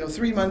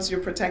 3 months you're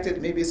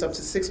protected, maybe it's up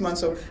to 6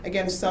 months. So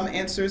again, some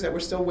answers that we're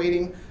still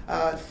waiting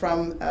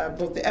from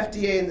both the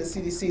FDA and the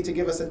CDC to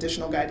give us us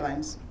additional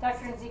guidelines.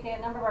 Dr. Nzike,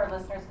 a number of our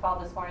listeners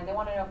called this morning. They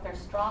want to know if there's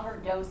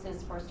stronger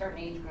doses for certain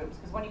age groups.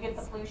 Because when you get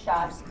the flu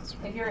shot,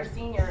 if you're a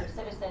senior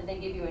citizen, they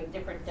give you a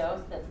different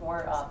dose that's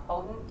more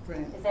potent.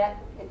 Right. Is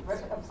that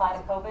apply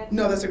to COVID?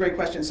 No, that's a great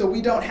question. So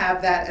we don't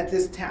have that at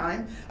this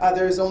time.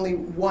 There's only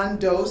one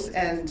dose,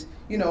 and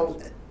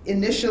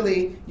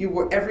initially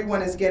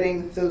everyone is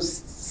getting those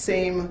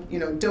same,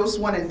 dose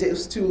 1 and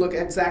dose 2 look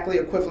exactly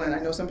equivalent. I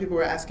know some people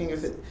were asking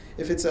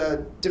if it's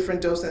a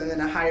different dose and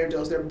then a higher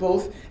dose. They're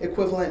both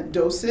equivalent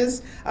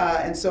doses,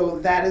 and so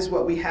that is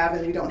what we have,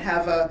 and we don't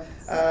have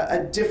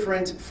a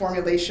different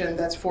formulation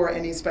that's for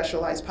any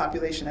specialized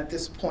population at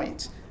this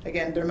point.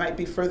 Again, there might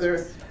be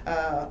further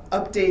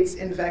updates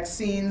in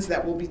vaccines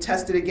that will be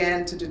tested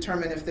again to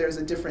determine if there's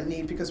a different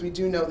need, because we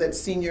do know that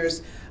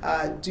seniors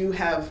do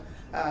have,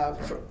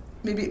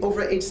 maybe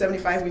over age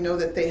 75, we know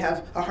that they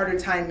have a harder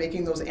time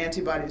making those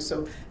antibodies.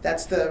 So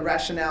that's the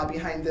rationale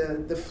behind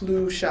the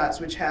flu shots,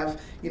 which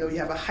have, you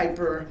have a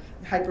hyper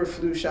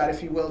flu shot,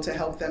 if you will, to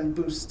help them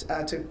boost,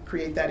 to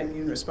create that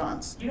immune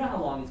response. Do you know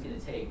how long it's going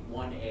to take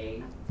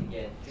 1A to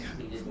get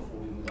completed before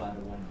we move on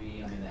to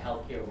 1B? I mean, the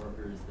healthcare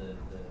workers, the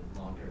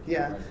long-term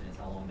care residents,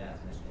 how long that's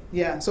going to take?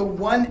 Yeah, so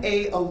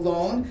 1A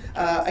alone,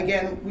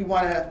 again, we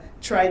want to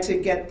try to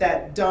get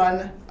that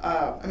done,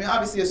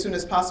 obviously as soon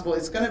as possible.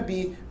 It's going to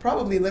be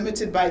probably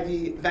limited by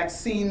the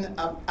vaccine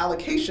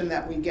allocation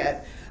that we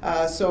get.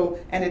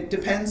 And it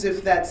depends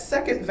if that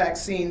second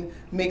vaccine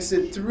makes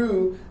it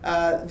through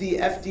the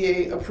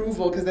FDA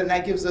approval, because then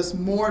that gives us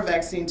more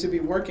vaccine to be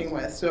working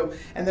with. So,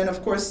 and then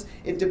of course,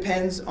 it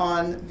depends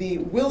on the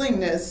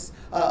willingness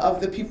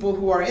of the people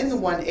who are in the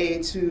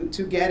 1A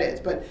to get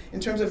it. But in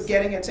terms of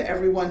getting it to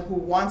everyone who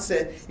wants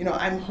it,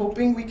 I'm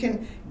hoping we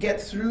can get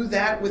through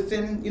that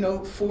within,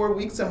 4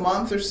 weeks, a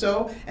month or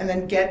so, and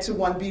then get to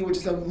 1B, which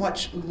is a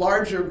much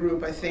larger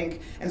group, I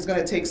think, and it's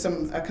going to take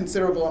a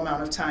considerable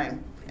amount of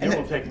time. It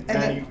will take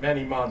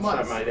many months,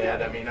 I might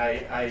add. I mean,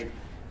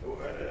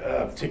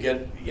 to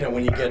get,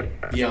 when you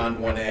get beyond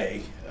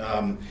 1A,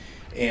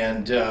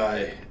 and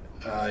I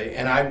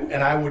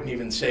wouldn't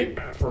even say,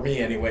 for me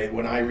anyway,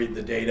 when I read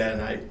the data,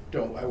 and I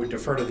would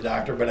defer to the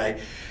doctor, but I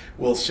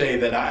will say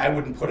that I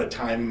wouldn't put a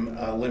time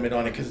limit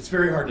on it, because it's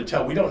very hard to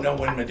tell. We don't know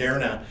when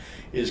Moderna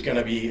is going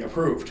to be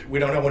approved. We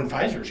don't know when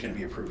Pfizer is going to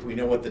be approved. We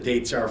know what the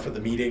dates are for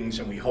the meetings,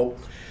 and we hope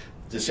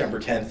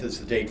December 10th is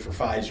the date for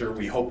Pfizer.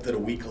 We hope that a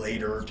week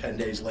later, 10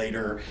 days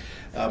later,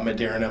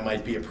 Moderna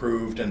might be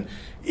approved. And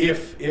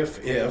if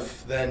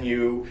then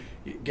you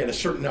get a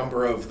certain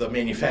number of the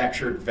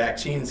manufactured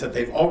vaccines that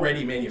they've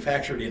already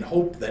manufactured in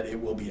hope that it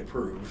will be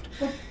approved.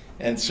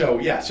 And so,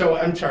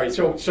 I'm sorry,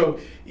 so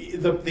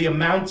the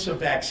amounts of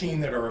vaccine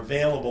that are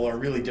available are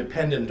really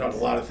dependent on a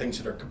lot of things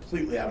that are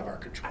completely out of our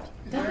control.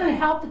 Doesn't it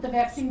help that the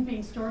vaccine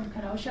being stored in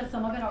Kenosha,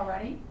 some of it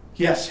already?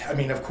 Yes,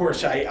 of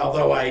course,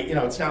 although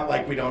it's not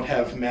like we don't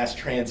have mass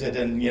transit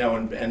and,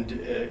 and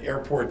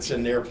airports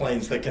and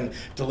airplanes that can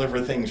deliver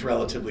things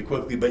relatively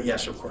quickly, but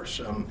yes, of course,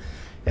 knowing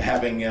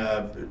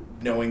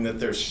that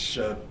there's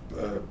a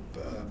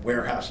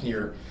warehouse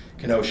near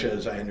Kenosha,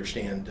 as I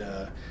understand,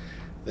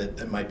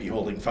 that might be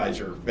holding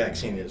Pfizer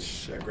vaccine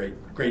is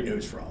great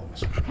news for all of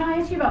us. Can I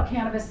ask you about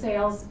cannabis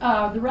sales?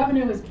 The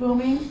revenue is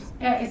booming.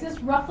 Is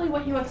this roughly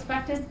what you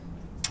expected?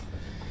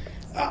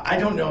 I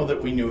don't know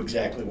that we knew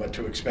exactly what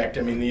to expect.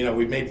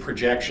 We made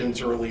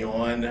projections early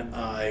on.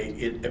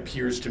 It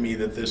appears to me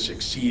that this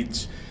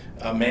exceeds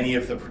many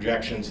of the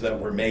projections that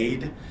were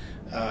made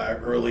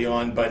early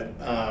on, but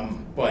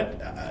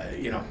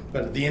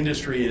the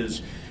industry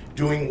is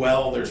doing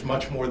well. There's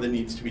much more that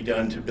needs to be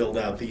done to build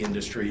out the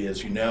industry,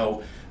 as you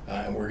know,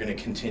 and we're going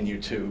to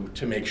continue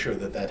to make sure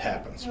that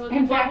happens.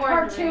 In fact,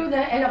 part two of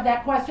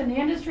that question, the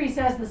industry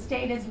says the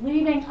state is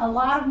leaving a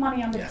lot of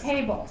money on the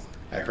table.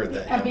 I heard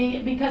that.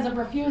 Because of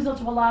refusal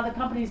to allow the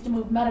companies to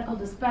move medical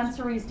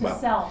dispensaries to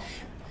sell.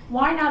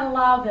 Why not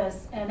allow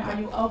this, and are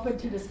you open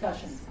to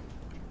discussions?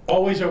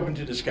 Always open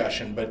to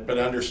discussion, but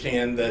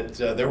understand that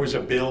there was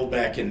a bill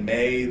back in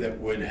May that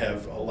would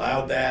have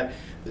allowed that.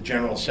 The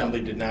General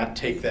Assembly did not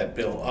take that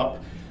bill up.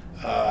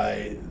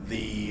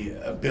 The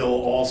bill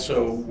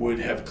also would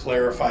have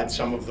clarified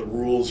some of the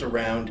rules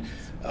around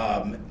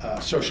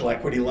social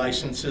equity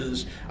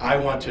licenses. I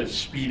want to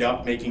speed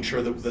up making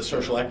sure that the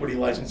social equity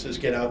licenses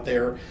get out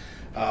there.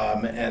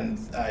 And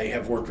I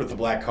have worked with the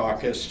Black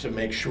Caucus to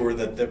make sure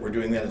that we're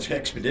doing that as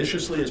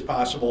expeditiously as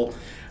possible.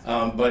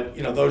 But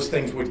those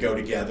things would go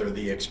together,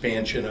 the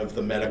expansion of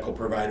the medical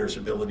provider's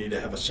ability to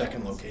have a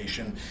second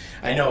location.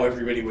 I know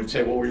everybody would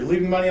say, well, we're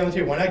leaving money on the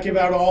table. Why not give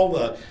out all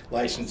the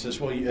licenses?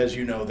 Well, as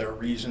you know, there are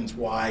reasons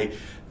why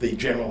the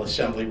General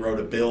Assembly wrote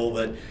a bill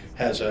that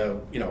has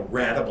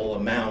ratable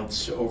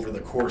amounts over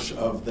the course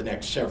of the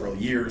next several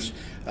years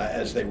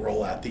as they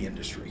roll out the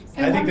industry.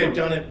 And I think they've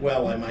done it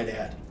well, I might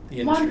add.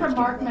 One from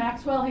Mark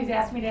Maxwell. He's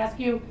asked me to ask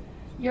you,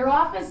 your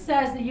office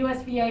says the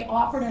USVA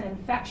offered an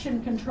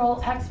infection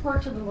control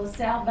expert to the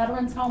LaSalle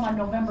Veterans Home on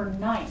November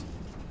 9th.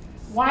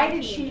 Why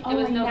did she It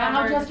was only now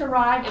November- just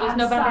arrive It was on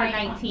November site?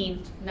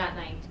 19th, not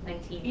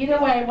 19th. Either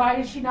way, why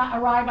did she not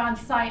arrive on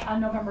site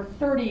on November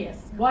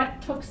 30th?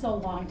 What took so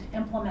long to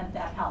implement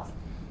that health?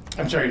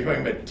 I'm sorry, you're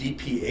talking about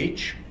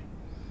DPH?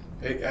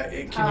 Can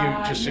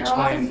you just Your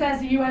explain? office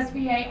says the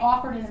USVA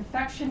offered an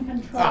infection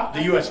control. The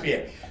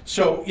USVA.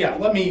 So yeah,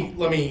 let me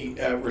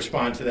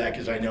respond to that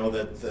because I know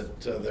that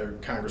the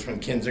Congressman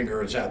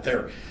Kinzinger is out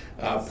there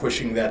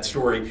pushing that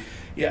story.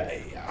 Yeah,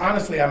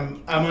 honestly,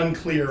 I'm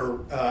unclear.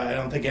 I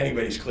don't think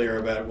anybody's clear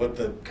about what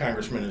the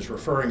congressman is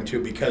referring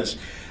to because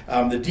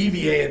the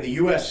DVA and the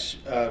U.S.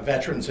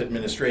 Veterans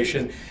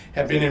Administration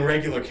have been in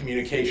regular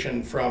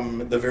communication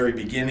from the very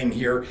beginning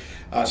here,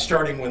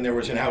 starting when there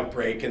was an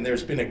outbreak, and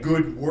there's been a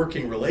good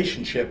working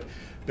relationship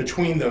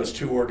between those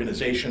two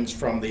organizations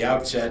from the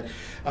outset.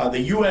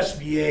 The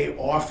USVA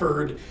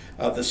offered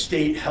the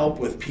state help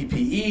with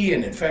PPE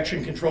and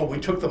infection control. We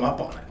took them up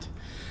on it.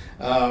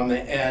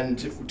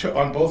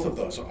 On both of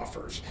those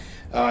offers.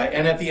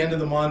 And at the end of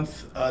the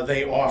month,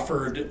 they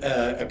offered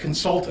a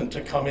consultant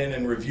to come in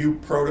and review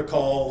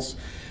protocols,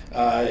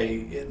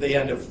 the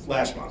end of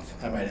last month,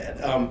 I might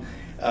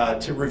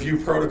add, to review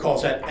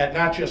protocols at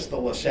not just the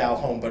LaSalle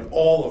home, but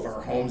all of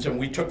our homes, and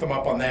we took them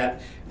up on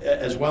that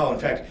as well. In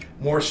fact,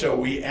 more so,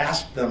 we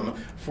asked them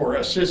for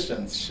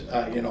assistance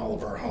in all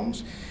of our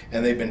homes,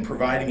 and they've been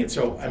providing it.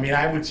 So, I mean,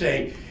 I would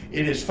say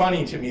it is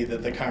funny to me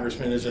that the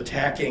congressman is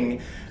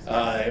attacking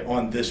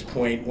on this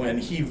point when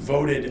he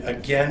voted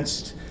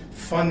against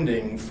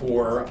funding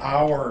for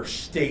our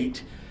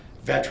state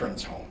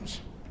veterans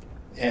homes.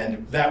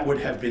 And that would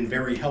have been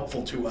very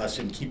helpful to us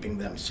in keeping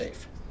them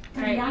safe.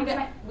 All right,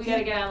 we got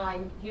to get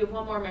online. You have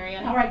one more,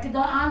 Marianne. All right, did the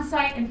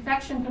on-site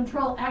infection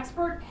control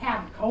expert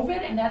have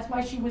COVID and that's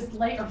why she was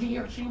late, or he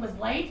or she was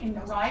late in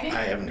arriving?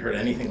 I haven't heard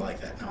anything like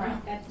that, no. All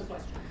right, that's the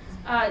question.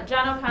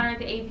 John O'Connor at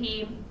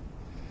the AP.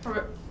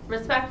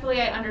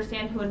 Respectfully, I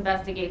understand who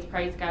investigates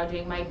price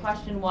gouging. My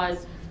question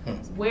was,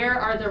 where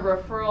are the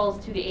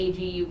referrals to the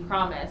AG you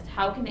promised?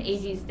 How can the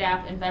AG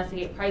staff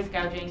investigate price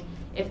gouging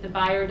if the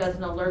buyer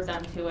doesn't alert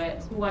them to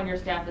it? Who on your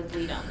staff is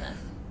lead on this?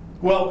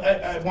 Well,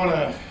 I want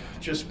to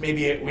just,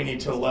 maybe we need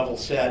to level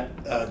set,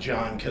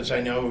 John, because I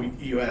know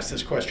you asked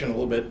this question a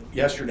little bit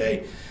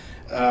yesterday.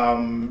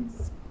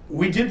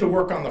 We did the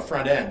work on the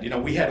front end. You know,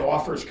 we had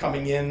offers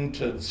coming in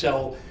to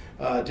sell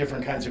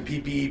different kinds of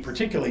PPE,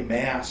 particularly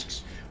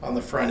masks, on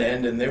the front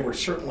end, and they were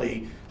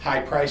certainly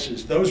high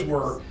prices. Those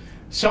were,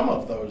 some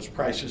of those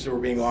prices that were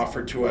being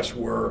offered to us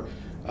were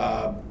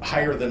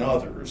higher than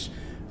others.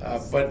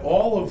 But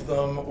all of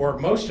them, or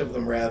most of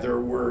them rather,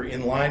 were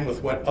in line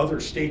with what other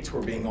states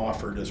were being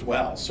offered as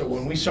well. So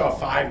when we saw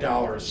 $5,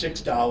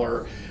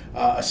 $6,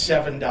 a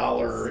 $7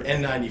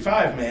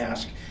 N95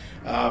 mask,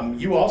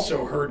 you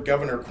also heard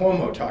Governor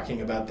Cuomo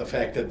talking about the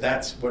fact that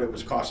that's what it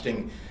was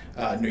costing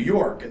New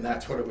York, and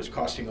that's what it was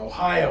costing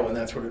Ohio, and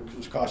that's what it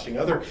was costing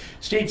other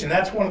states. And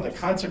that's one of the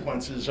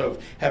consequences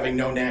of having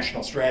no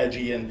national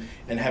strategy and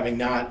having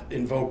not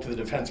invoked the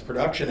Defense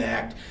Production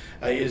Act,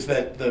 is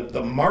that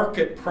the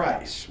market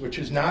price, which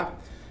is not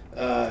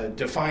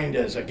defined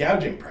as a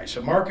gouging price.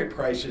 A market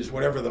price is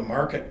whatever the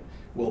market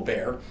will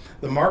bear.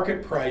 The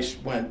market price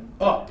went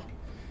up.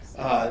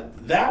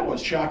 That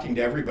was shocking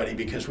to everybody,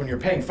 because when you're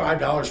paying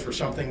 $5 for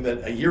something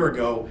that a year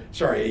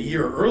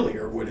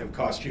earlier would have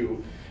cost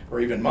you, or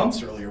even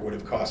months earlier would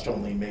have cost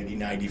only maybe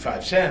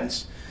 95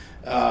 cents,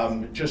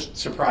 just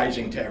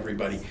surprising to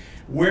everybody.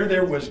 Where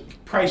there was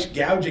price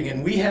gouging,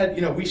 and we had,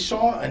 we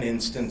saw an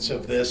instance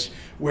of this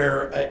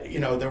where,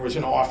 there was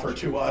an offer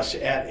to us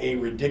at a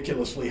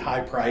ridiculously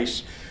high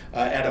price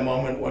at a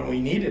moment when we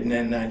needed an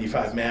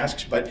N95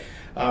 masks, but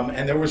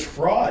and there was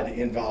fraud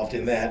involved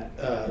in that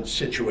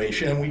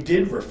situation, and we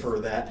did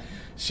refer that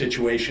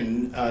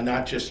situation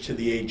not just to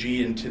the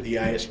AG and to the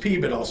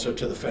ISP, but also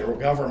to the federal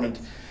government.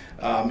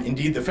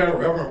 Indeed, the federal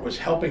government was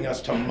helping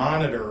us to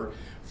monitor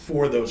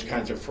for those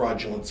kinds of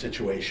fraudulent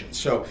situations.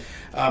 So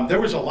there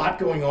was a lot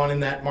going on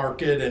in that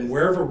market, and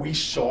wherever we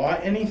saw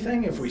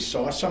anything, if we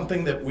saw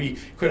something that we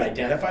could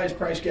identify as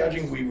price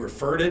gouging, we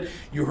referred it.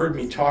 You heard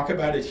me talk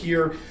about it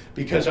here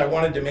because I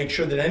wanted to make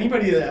sure that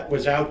anybody that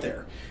was out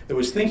there that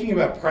was thinking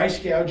about price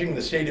gouging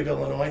the state of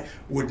Illinois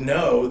would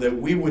know that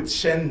we would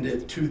send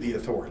it to the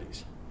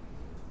authorities.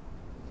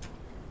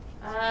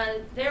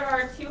 There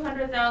are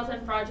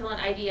 200,000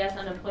 fraudulent IDS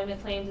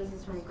unemployment claims. This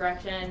is from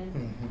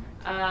Gretchen.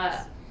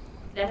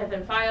 That have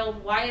been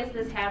filed. Why is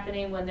this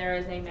happening when there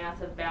is a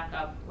massive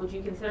backup? Would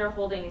you consider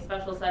holding a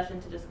special session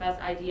to discuss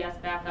IDS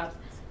backups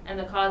and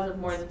the cause of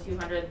more than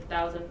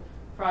 200,000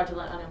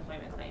 fraudulent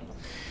unemployment claims?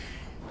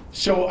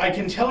 So I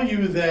can tell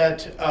you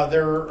that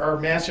there are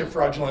massive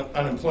fraudulent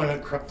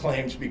unemployment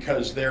claims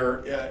because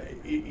there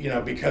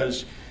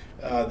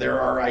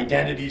are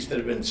identities that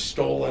have been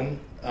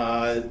stolen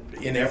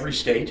in every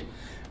state,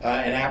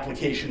 and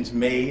applications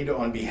made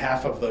on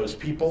behalf of those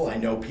people. I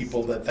know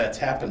people that that's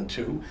happened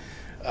to.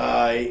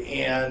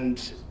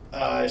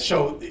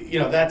 So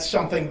that's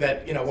something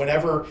that,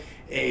 whenever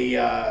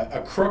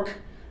a crook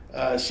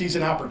sees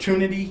an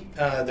opportunity,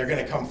 they're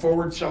going to come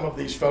forward. Some of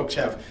these folks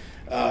have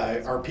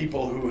are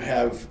people who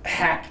have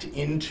hacked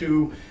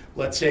into,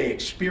 let's say,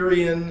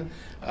 Experian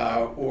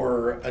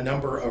or a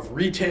number of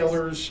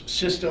retailers'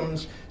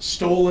 systems,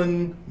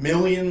 stolen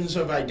millions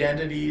of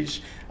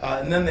identities,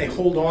 and then they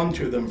hold on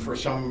to them for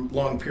some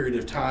long period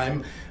of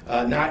time,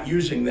 not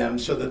using them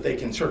so that they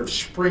can sort of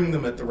spring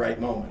them at the right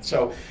moment.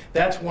 So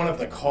that's one of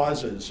the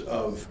causes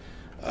of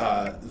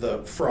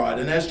the fraud.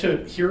 And as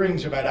to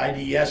hearings about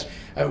IDES,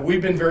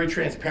 we've been very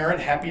transparent,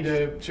 happy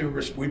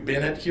we've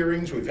been at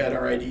hearings, we've had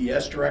our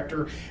IDES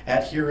director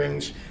at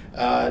hearings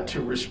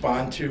to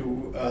respond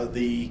to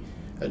the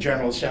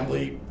General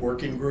Assembly,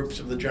 working groups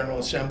of the General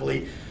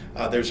Assembly.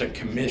 There's a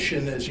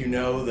commission, as you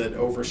know, that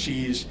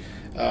oversees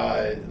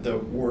the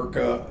work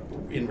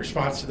in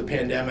response to the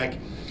pandemic.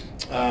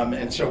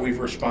 And so we've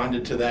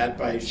responded to that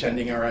by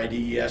sending our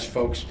IDES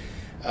folks.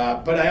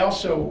 But I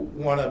also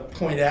want to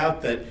point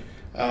out that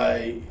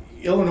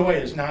Illinois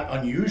is not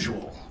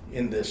unusual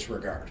in this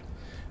regard,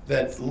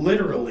 that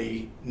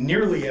literally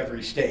nearly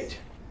every state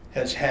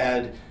has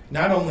had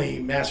not only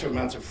massive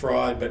amounts of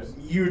fraud, but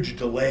huge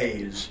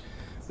delays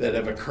that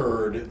have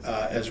occurred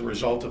as a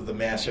result of the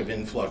massive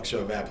influx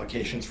of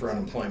applications for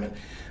unemployment.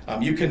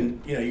 You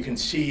can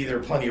see there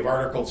are plenty of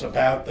articles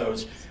about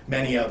those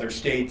many other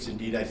states.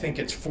 Indeed, I think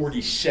it's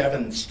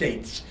 47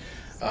 states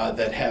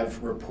that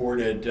have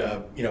reported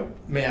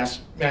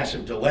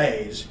massive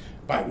delays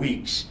by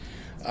weeks.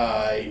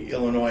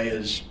 Illinois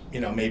is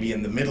maybe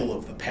in the middle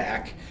of the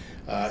pack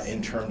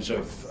in terms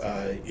of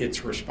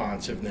its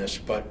responsiveness,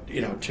 but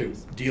to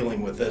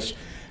dealing with this.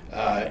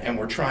 And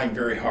we're trying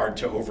very hard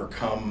to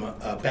overcome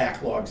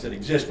backlogs that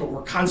exist, but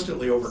we're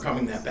constantly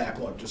overcoming that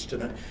backlog. Just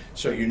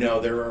so you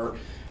know, there are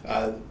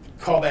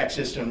callback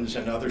systems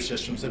and other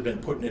systems that have been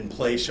put in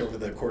place over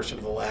the course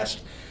of the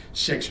last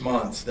 6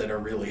 months that are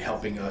really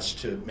helping us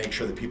to make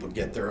sure that people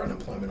get their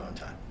unemployment on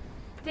time.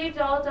 Dave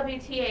Dahl,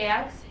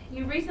 WTAX.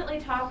 You recently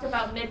talked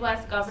about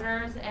Midwest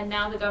governors, and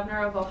now the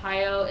governor of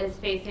Ohio is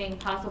facing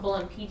possible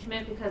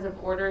impeachment because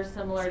of orders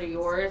similar to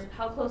yours.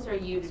 How close are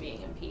you to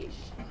being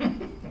impeached?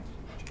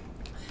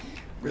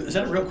 Is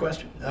that a real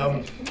question?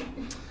 I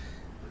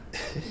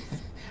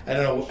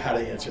don't know how to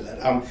answer that.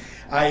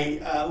 I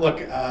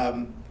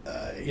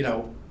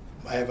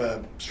have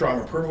a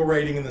strong approval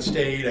rating in the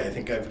state. I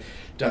think I've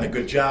done a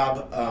good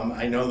job.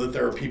 I know that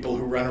there are people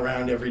who run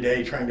around every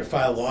day trying to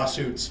file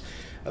lawsuits,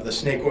 the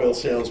snake oil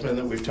salesman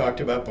that we've talked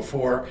about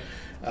before,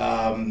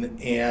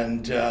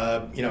 and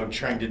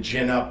trying to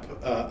gin up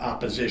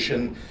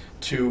opposition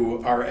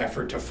to our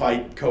effort to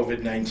fight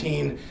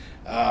COVID-19.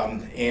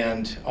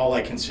 And all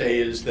I can say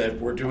is that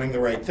we're doing the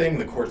right thing.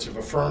 The courts have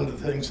affirmed the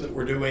things that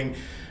we're doing.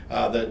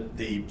 That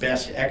the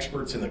best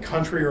experts in the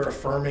country are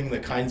affirming the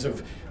kinds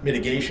of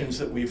mitigations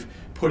that we've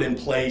put in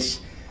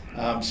place.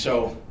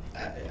 So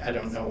I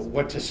don't know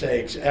what to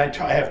say.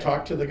 I have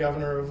talked to the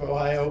governor of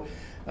Ohio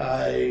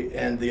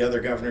and the other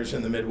governors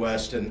in the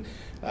Midwest, and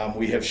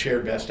we have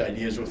shared best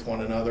ideas with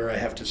one another. I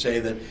have to say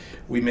that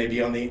we may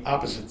be on the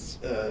opposite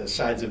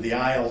sides of the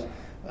aisle,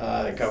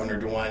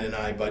 Governor DeWine and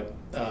I,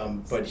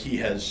 but he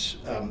has,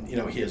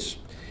 he has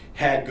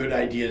had good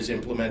ideas,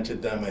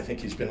 implemented them. I think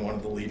he's been one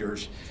of the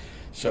leaders.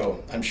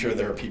 So I'm sure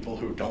there are people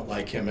who don't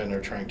like him and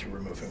are trying to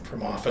remove him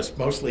from office,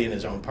 mostly in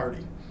his own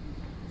party.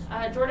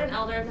 Jordan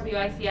Elder,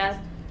 WICS.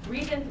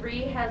 Region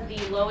 3 has the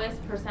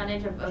lowest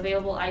percentage of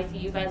available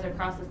ICU beds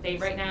across the state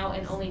right now,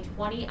 and only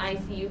 20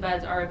 ICU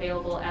beds are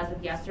available as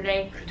of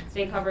yesterday.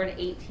 They covered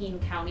 18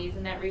 counties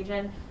in that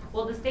region.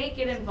 Will the state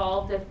get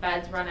involved if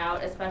beds run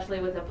out, especially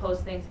with a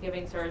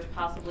post-Thanksgiving surge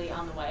possibly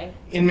on the way?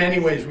 In many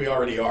ways, we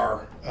already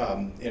are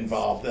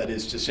involved. That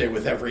is to say,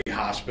 with every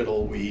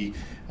hospital, we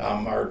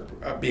are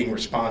being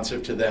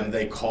responsive to them.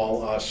 They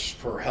call us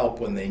for help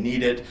when they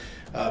need it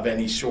of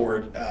any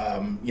sort.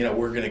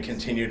 We're going to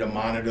continue to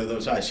monitor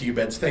those ICU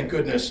beds. Thank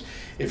goodness,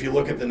 if you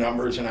look at the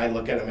numbers, and I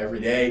look at them every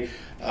day,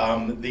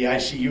 the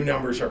ICU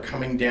numbers are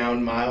coming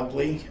down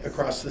mildly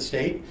across the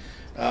state.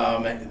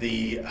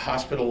 The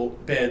hospital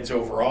beds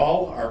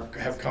overall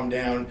have come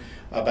down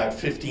about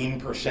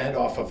 15%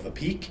 off of the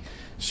peak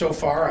so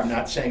far. I'm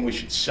not saying we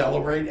should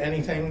celebrate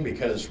anything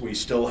because we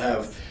still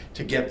have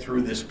to get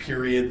through this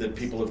period that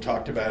people have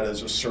talked about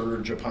as a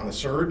surge upon a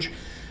surge.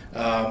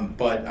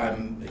 But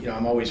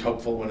I'm always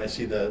hopeful when I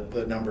see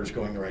the numbers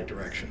going the right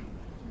direction.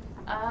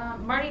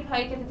 Marty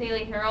Pike at the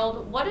Daily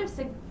Herald. What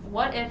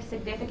if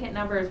significant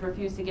numbers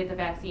refuse to get the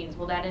vaccines?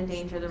 Will that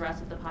endanger the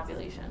rest of the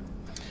population?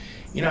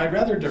 I'd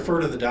rather defer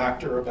to the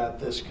doctor about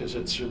this because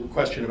it's a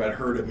question about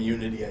herd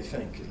immunity, I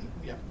think. And,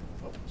 yeah.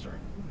 Oh, sorry.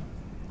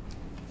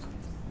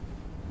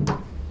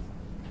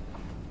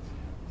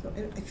 So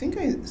I think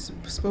I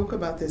spoke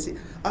about this.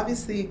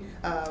 Obviously,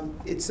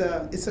 it's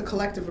a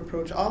collective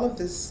approach. All of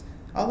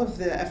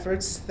the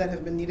efforts that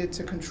have been needed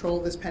to control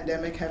this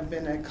pandemic have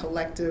been a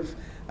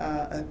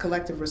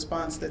collective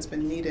response that's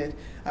been needed.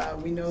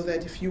 We know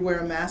that if you wear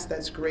a mask,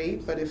 that's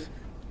great, but if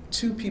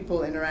two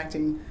people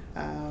interacting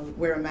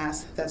wear a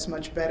mask, that's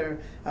much better.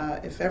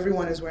 If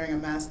everyone is wearing a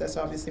mask, that's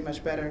obviously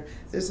much better.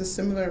 There's a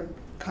similar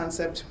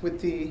concept with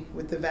the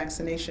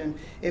vaccination.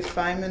 If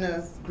I'm in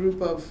a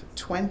group of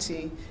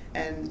 20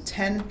 and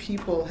 10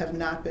 people have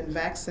not been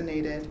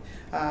vaccinated,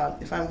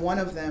 if I'm one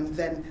of them,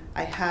 then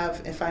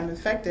if I'm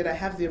infected, I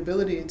have the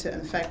ability to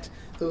infect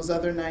those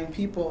other 9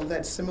 people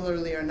that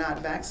similarly are not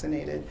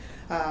vaccinated.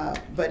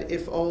 But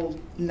if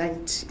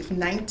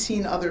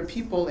 19 other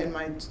people in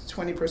my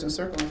 20-person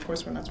circle, and of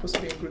course we're not supposed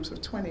to be in groups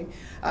of 20,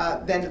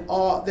 then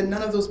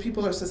none of those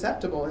people are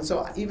susceptible. And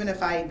so even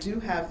if I do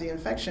have the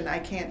infection, I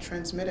can't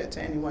transmit it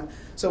to anyone.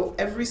 So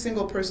every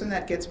single person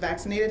that gets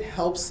vaccinated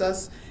helps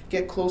us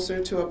get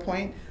closer to a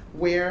point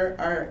where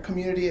our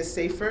community is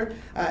safer.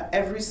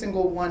 Every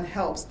single one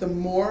helps. The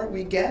more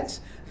we get,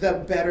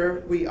 the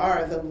better we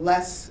are, the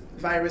less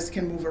virus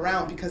can move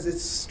around because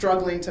it's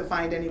struggling to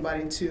find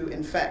anybody to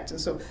infect.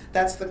 And so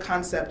that's the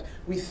concept.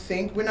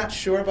 We're not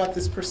sure about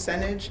this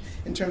percentage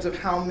in terms of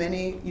how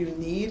many you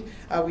need.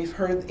 We've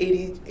heard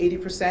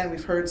 80%,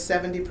 we've heard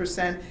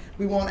 70%.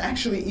 We won't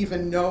actually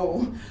even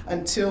know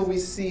until we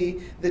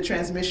see the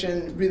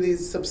transmission really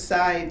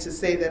subside to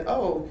say that,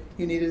 oh,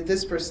 you needed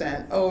this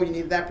percent, oh, you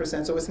need that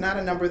percent. So it's not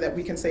a number that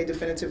we can say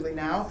definitively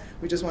now.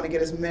 We just want to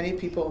get as many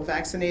people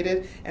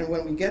vaccinated, and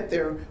when we get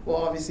there, we'll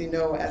obviously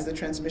know as the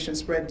transmission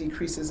spread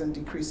decreases and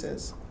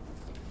decreases.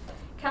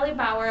 Kelly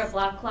Bauer at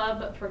Block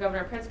Club for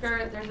Governor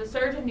Pritzker. There's a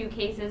surge in new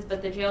cases,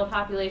 but the jail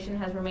population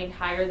has remained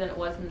higher than it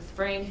was in the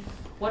spring.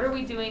 What are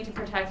we doing to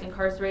protect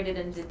incarcerated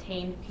and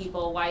detained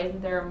people? Why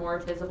isn't there a more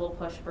visible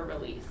push for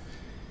release?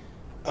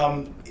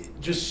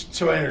 Just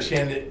so I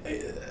understand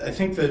it, I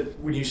think that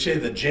when you say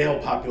the jail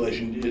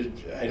population,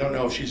 I don't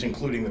know if she's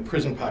including the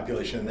prison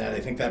population in that. I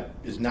think that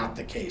is not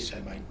the case, I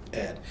might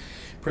add.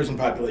 Prison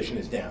population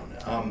is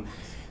down.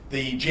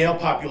 The jail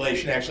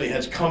population actually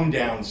has come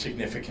down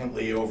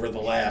significantly over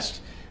the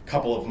last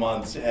couple of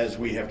months as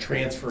we have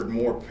transferred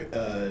more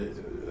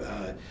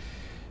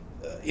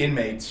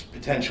inmates,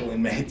 potential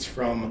inmates,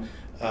 from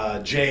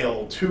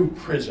jail to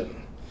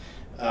prison.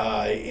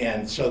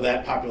 And so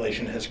that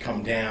population has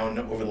come down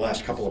over the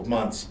last couple of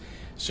months.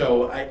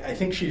 So I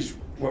think she's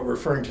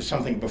referring to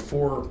something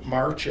before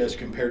March as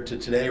compared to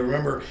today.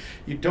 Remember,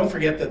 you don't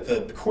forget that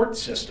the court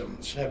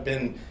systems have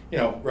been,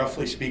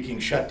 roughly speaking,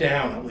 shut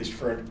down, at least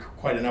for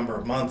quite a number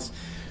of months.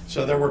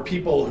 So there were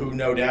people who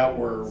no doubt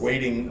were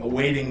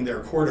awaiting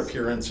their court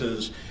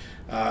appearances,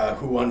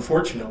 who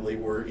unfortunately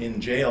were in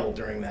jail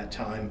during that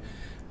time.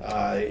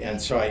 And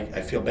so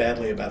I feel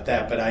badly about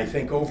that. But I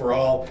think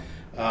overall,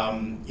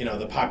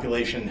 the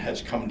population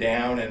has come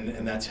down,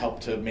 and that's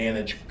helped to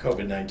manage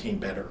COVID-19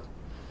 better.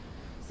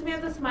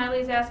 Samantha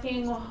Smiley's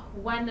asking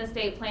when the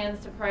state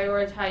plans to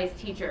prioritize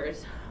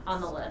teachers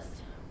on the list.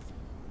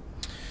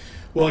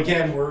 Well,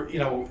 again,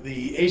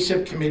 the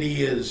ACIP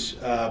committee is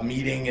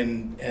meeting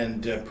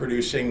and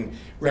producing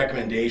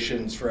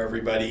recommendations for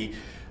everybody.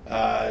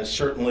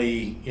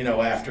 Certainly,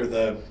 after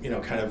the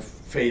kind of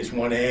phase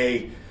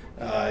 1A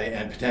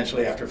and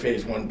potentially after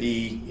phase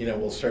 1B,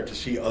 we'll start to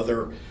see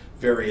other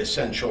very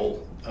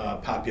essential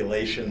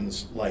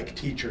populations like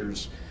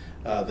teachers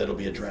that'll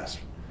be addressed.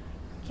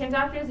 Can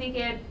Dr.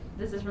 Zike,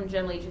 this is from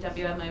Jim Leach at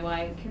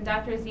WMIY, can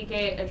Dr.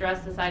 Zike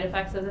address the side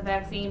effects of the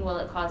vaccine? Will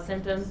it cause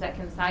symptoms that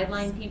can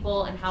sideline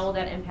people, and how will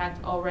that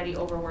impact already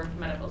overworked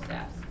medical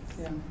staffs?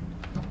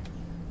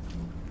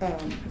 Yeah.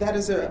 That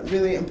is a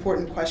really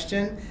important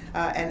question,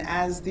 and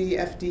as the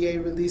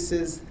FDA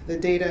releases the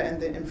data and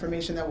the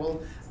information that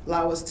will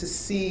allow us to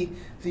see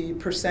the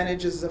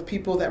percentages of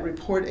people that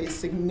report a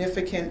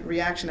significant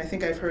reaction. I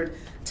think I've heard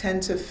 10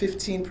 to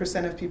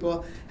 15% of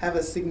people have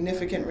a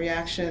significant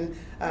reaction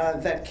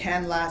that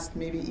can last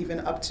maybe even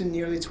up to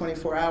nearly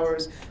 24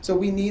 hours. So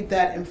we need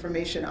that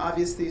information,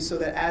 obviously, so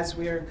that as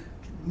we're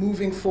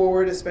moving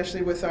forward,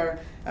 especially with our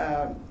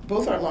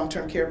both our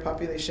long-term care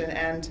population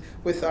and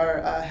with our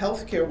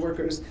healthcare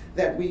workers,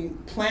 that we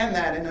plan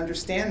that and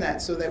understand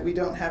that, so that we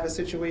don't have a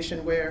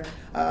situation where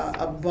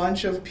a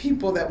bunch of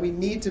people that we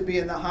need to be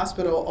in the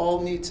hospital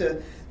all need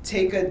to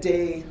take a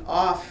day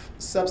off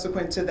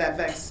subsequent to that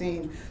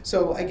vaccine.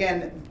 So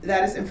again,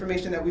 that is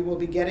information that we will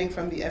be getting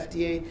from the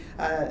FDA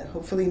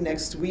hopefully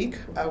next week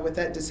with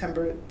that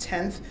December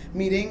 10th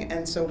meeting.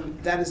 And so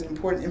that is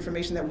important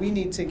information that we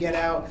need to get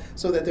out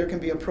so that there can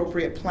be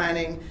appropriate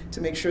planning to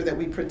make sure that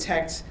we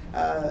protect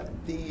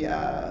the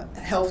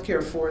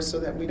healthcare force so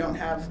that we don't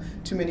have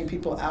too many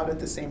people out at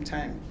the same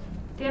time.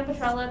 Dan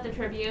Petrella at the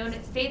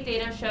Tribune. State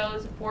data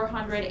shows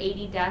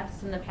 480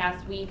 deaths in the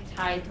past week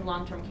tied to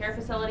long-term care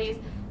facilities.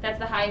 That's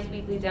the highest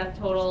weekly death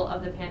total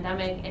of the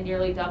pandemic and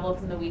nearly double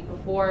from the week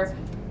before.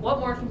 What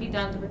more can be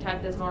done to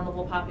protect this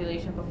vulnerable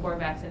population before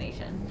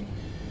vaccination?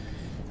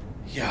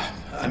 Yeah,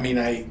 I mean,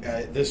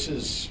 this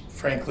is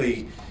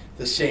frankly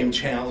the same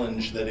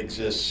challenge that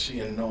exists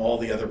in all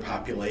the other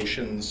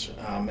populations,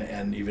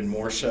 and even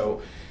more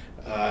so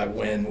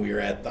when we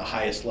are at the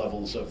highest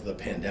levels of the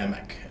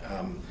pandemic.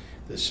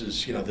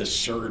 This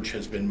surge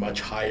has been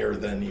much higher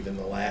than even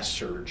the last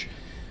surge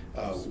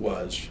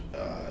was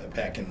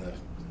back in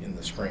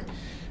the spring.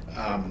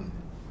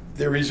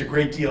 There is a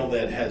great deal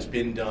that has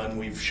been done.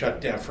 We've shut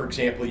down, for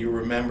example, you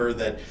remember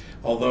that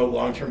although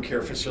long-term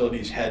care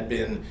facilities had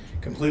been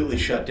completely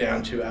shut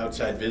down to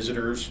outside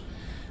visitors,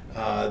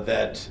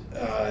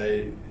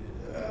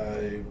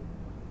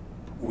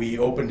 we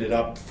opened it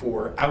up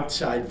for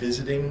outside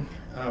visiting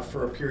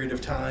for a period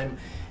of time,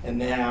 and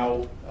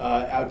now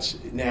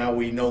now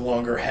we no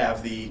longer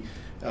have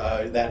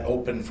that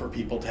open for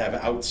people to have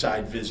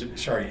outside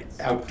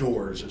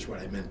outdoors is what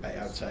I meant by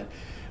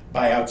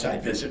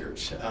outside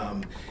visitors.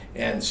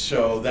 And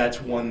so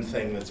that's one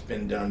thing that's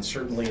been done.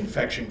 Certainly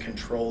infection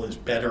control is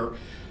better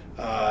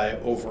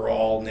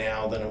overall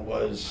now than it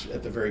was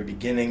at the very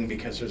beginning,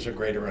 because there's a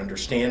greater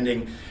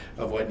understanding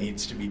of what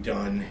needs to be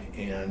done.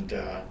 And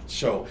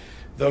so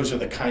those are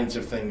the kinds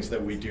of things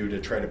that we do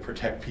to try to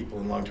protect people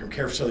in long-term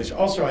care facilities.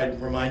 Also,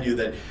 I'd remind you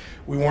that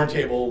we weren't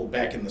able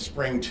back in the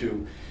spring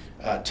to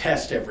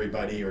test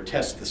everybody or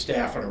test the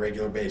staff on a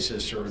regular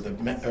basis, or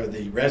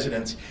the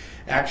residents.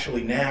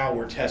 Actually, now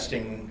we're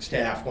testing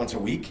staff once a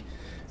week,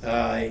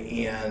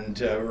 and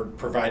we're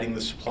providing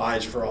the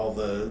supplies for all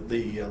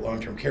the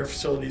long-term care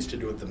facilities to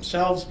do it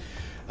themselves.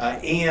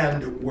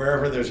 And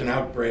wherever there's an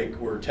outbreak,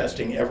 we're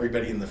testing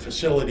everybody in the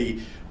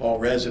facility, all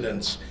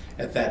residents,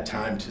 at that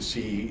time to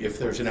see if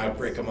there's an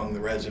outbreak among the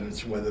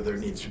residents and whether there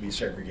needs to be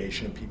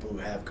segregation of people who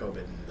have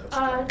COVID.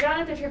 John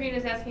at the Tribune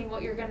is asking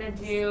what you're going to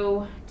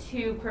do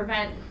to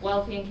prevent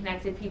wealthy and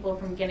connected people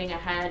from getting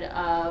ahead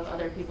of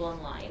other people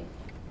in line.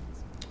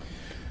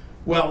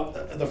 Well,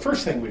 the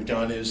first thing we've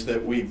done is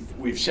that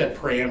we've set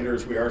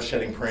parameters. We are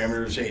setting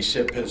parameters.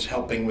 ACIP is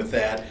helping with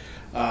that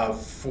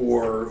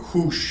for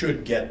who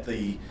should get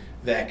the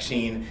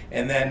vaccine,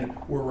 and then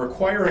we're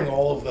requiring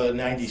all of the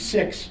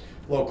 96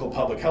 local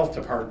public health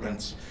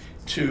departments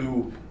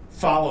to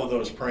follow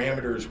those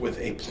parameters with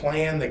a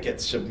plan that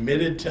gets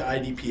submitted to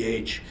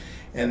IDPH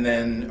and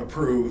then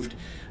approved,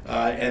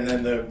 and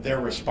then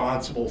they're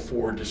responsible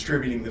for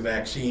distributing the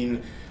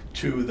vaccine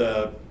to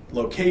the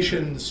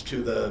locations,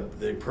 to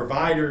the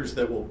providers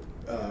that will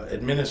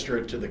administer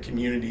it to the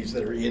communities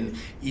that are in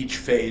each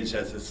phase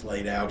as it's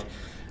laid out.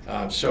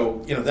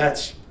 So,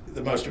 that's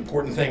the most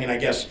important thing. And I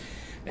guess,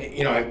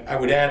 I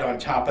would add on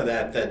top of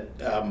that that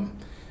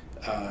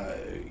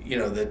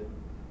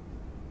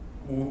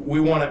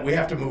we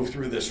have to move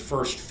through this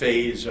first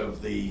phase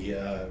of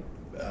the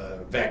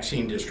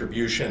vaccine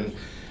distribution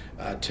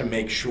to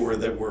make sure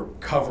that we're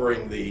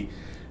covering the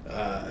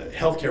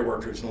healthcare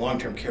workers and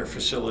long-term care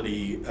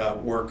facility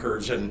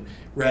workers and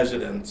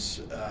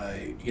residents,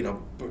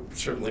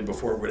 certainly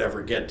before it would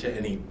ever get to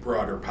any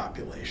broader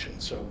population.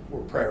 So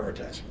we're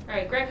prioritizing. All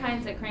right, Greg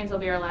Hines at Cranes will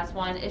be our last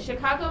one. Is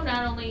Chicago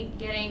not only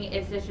getting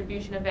its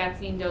distribution of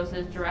vaccine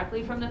doses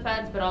directly from the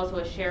feds, but also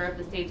a share of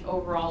the state's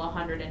overall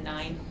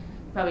 109?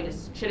 Probably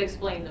just should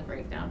explain the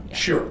breakdown. Yeah.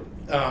 Sure.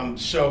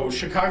 So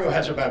Chicago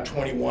has about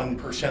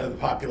 21% of the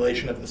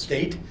population of the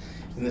state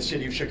in the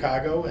city of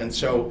Chicago, and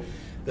so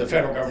the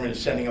federal government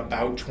is sending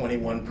about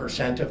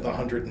 21% of the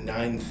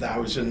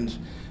 109,000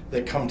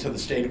 that come to the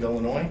state of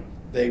Illinois.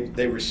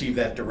 They receive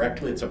that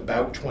directly. It's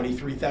about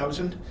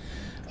 23,000.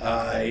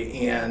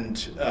 And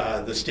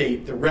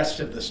the rest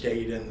of the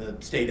state and the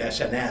state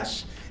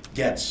SNS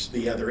gets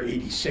the other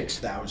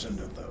 86,000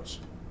 of those.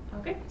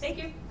 Okay, thank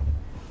you.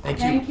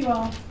 Thank you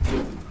all.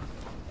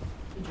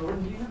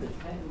 Jordan, do you have the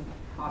 10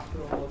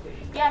 hospital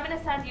locations? Yeah, I'm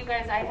gonna send you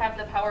guys. I have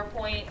the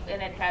PowerPoint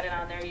and it had it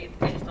on there. I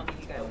just don't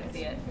think you guys can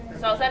see it.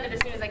 So I'll send it as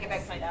soon as I get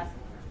back to my desk.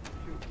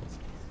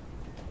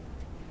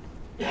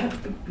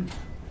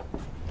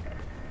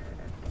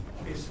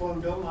 Okay,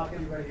 Sloan, don't lock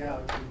anybody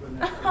out.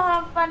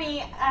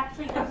 Funny,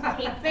 actually there's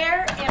tape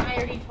there, and I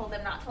already told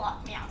them not to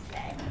lock me out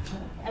today.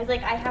 I was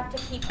like, I have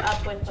to keep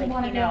up with, like,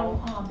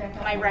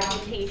 my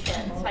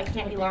reputation, so I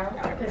can't be locked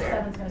out. Because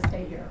 7's going to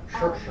stay here.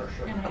 Sure.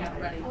 And I got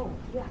it ready. Oh,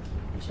 yeah.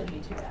 It shouldn't be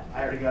too bad.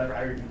 I already got it.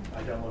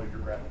 I downloaded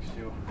your graphics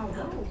too.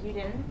 Oh, you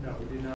didn't? No, we did not.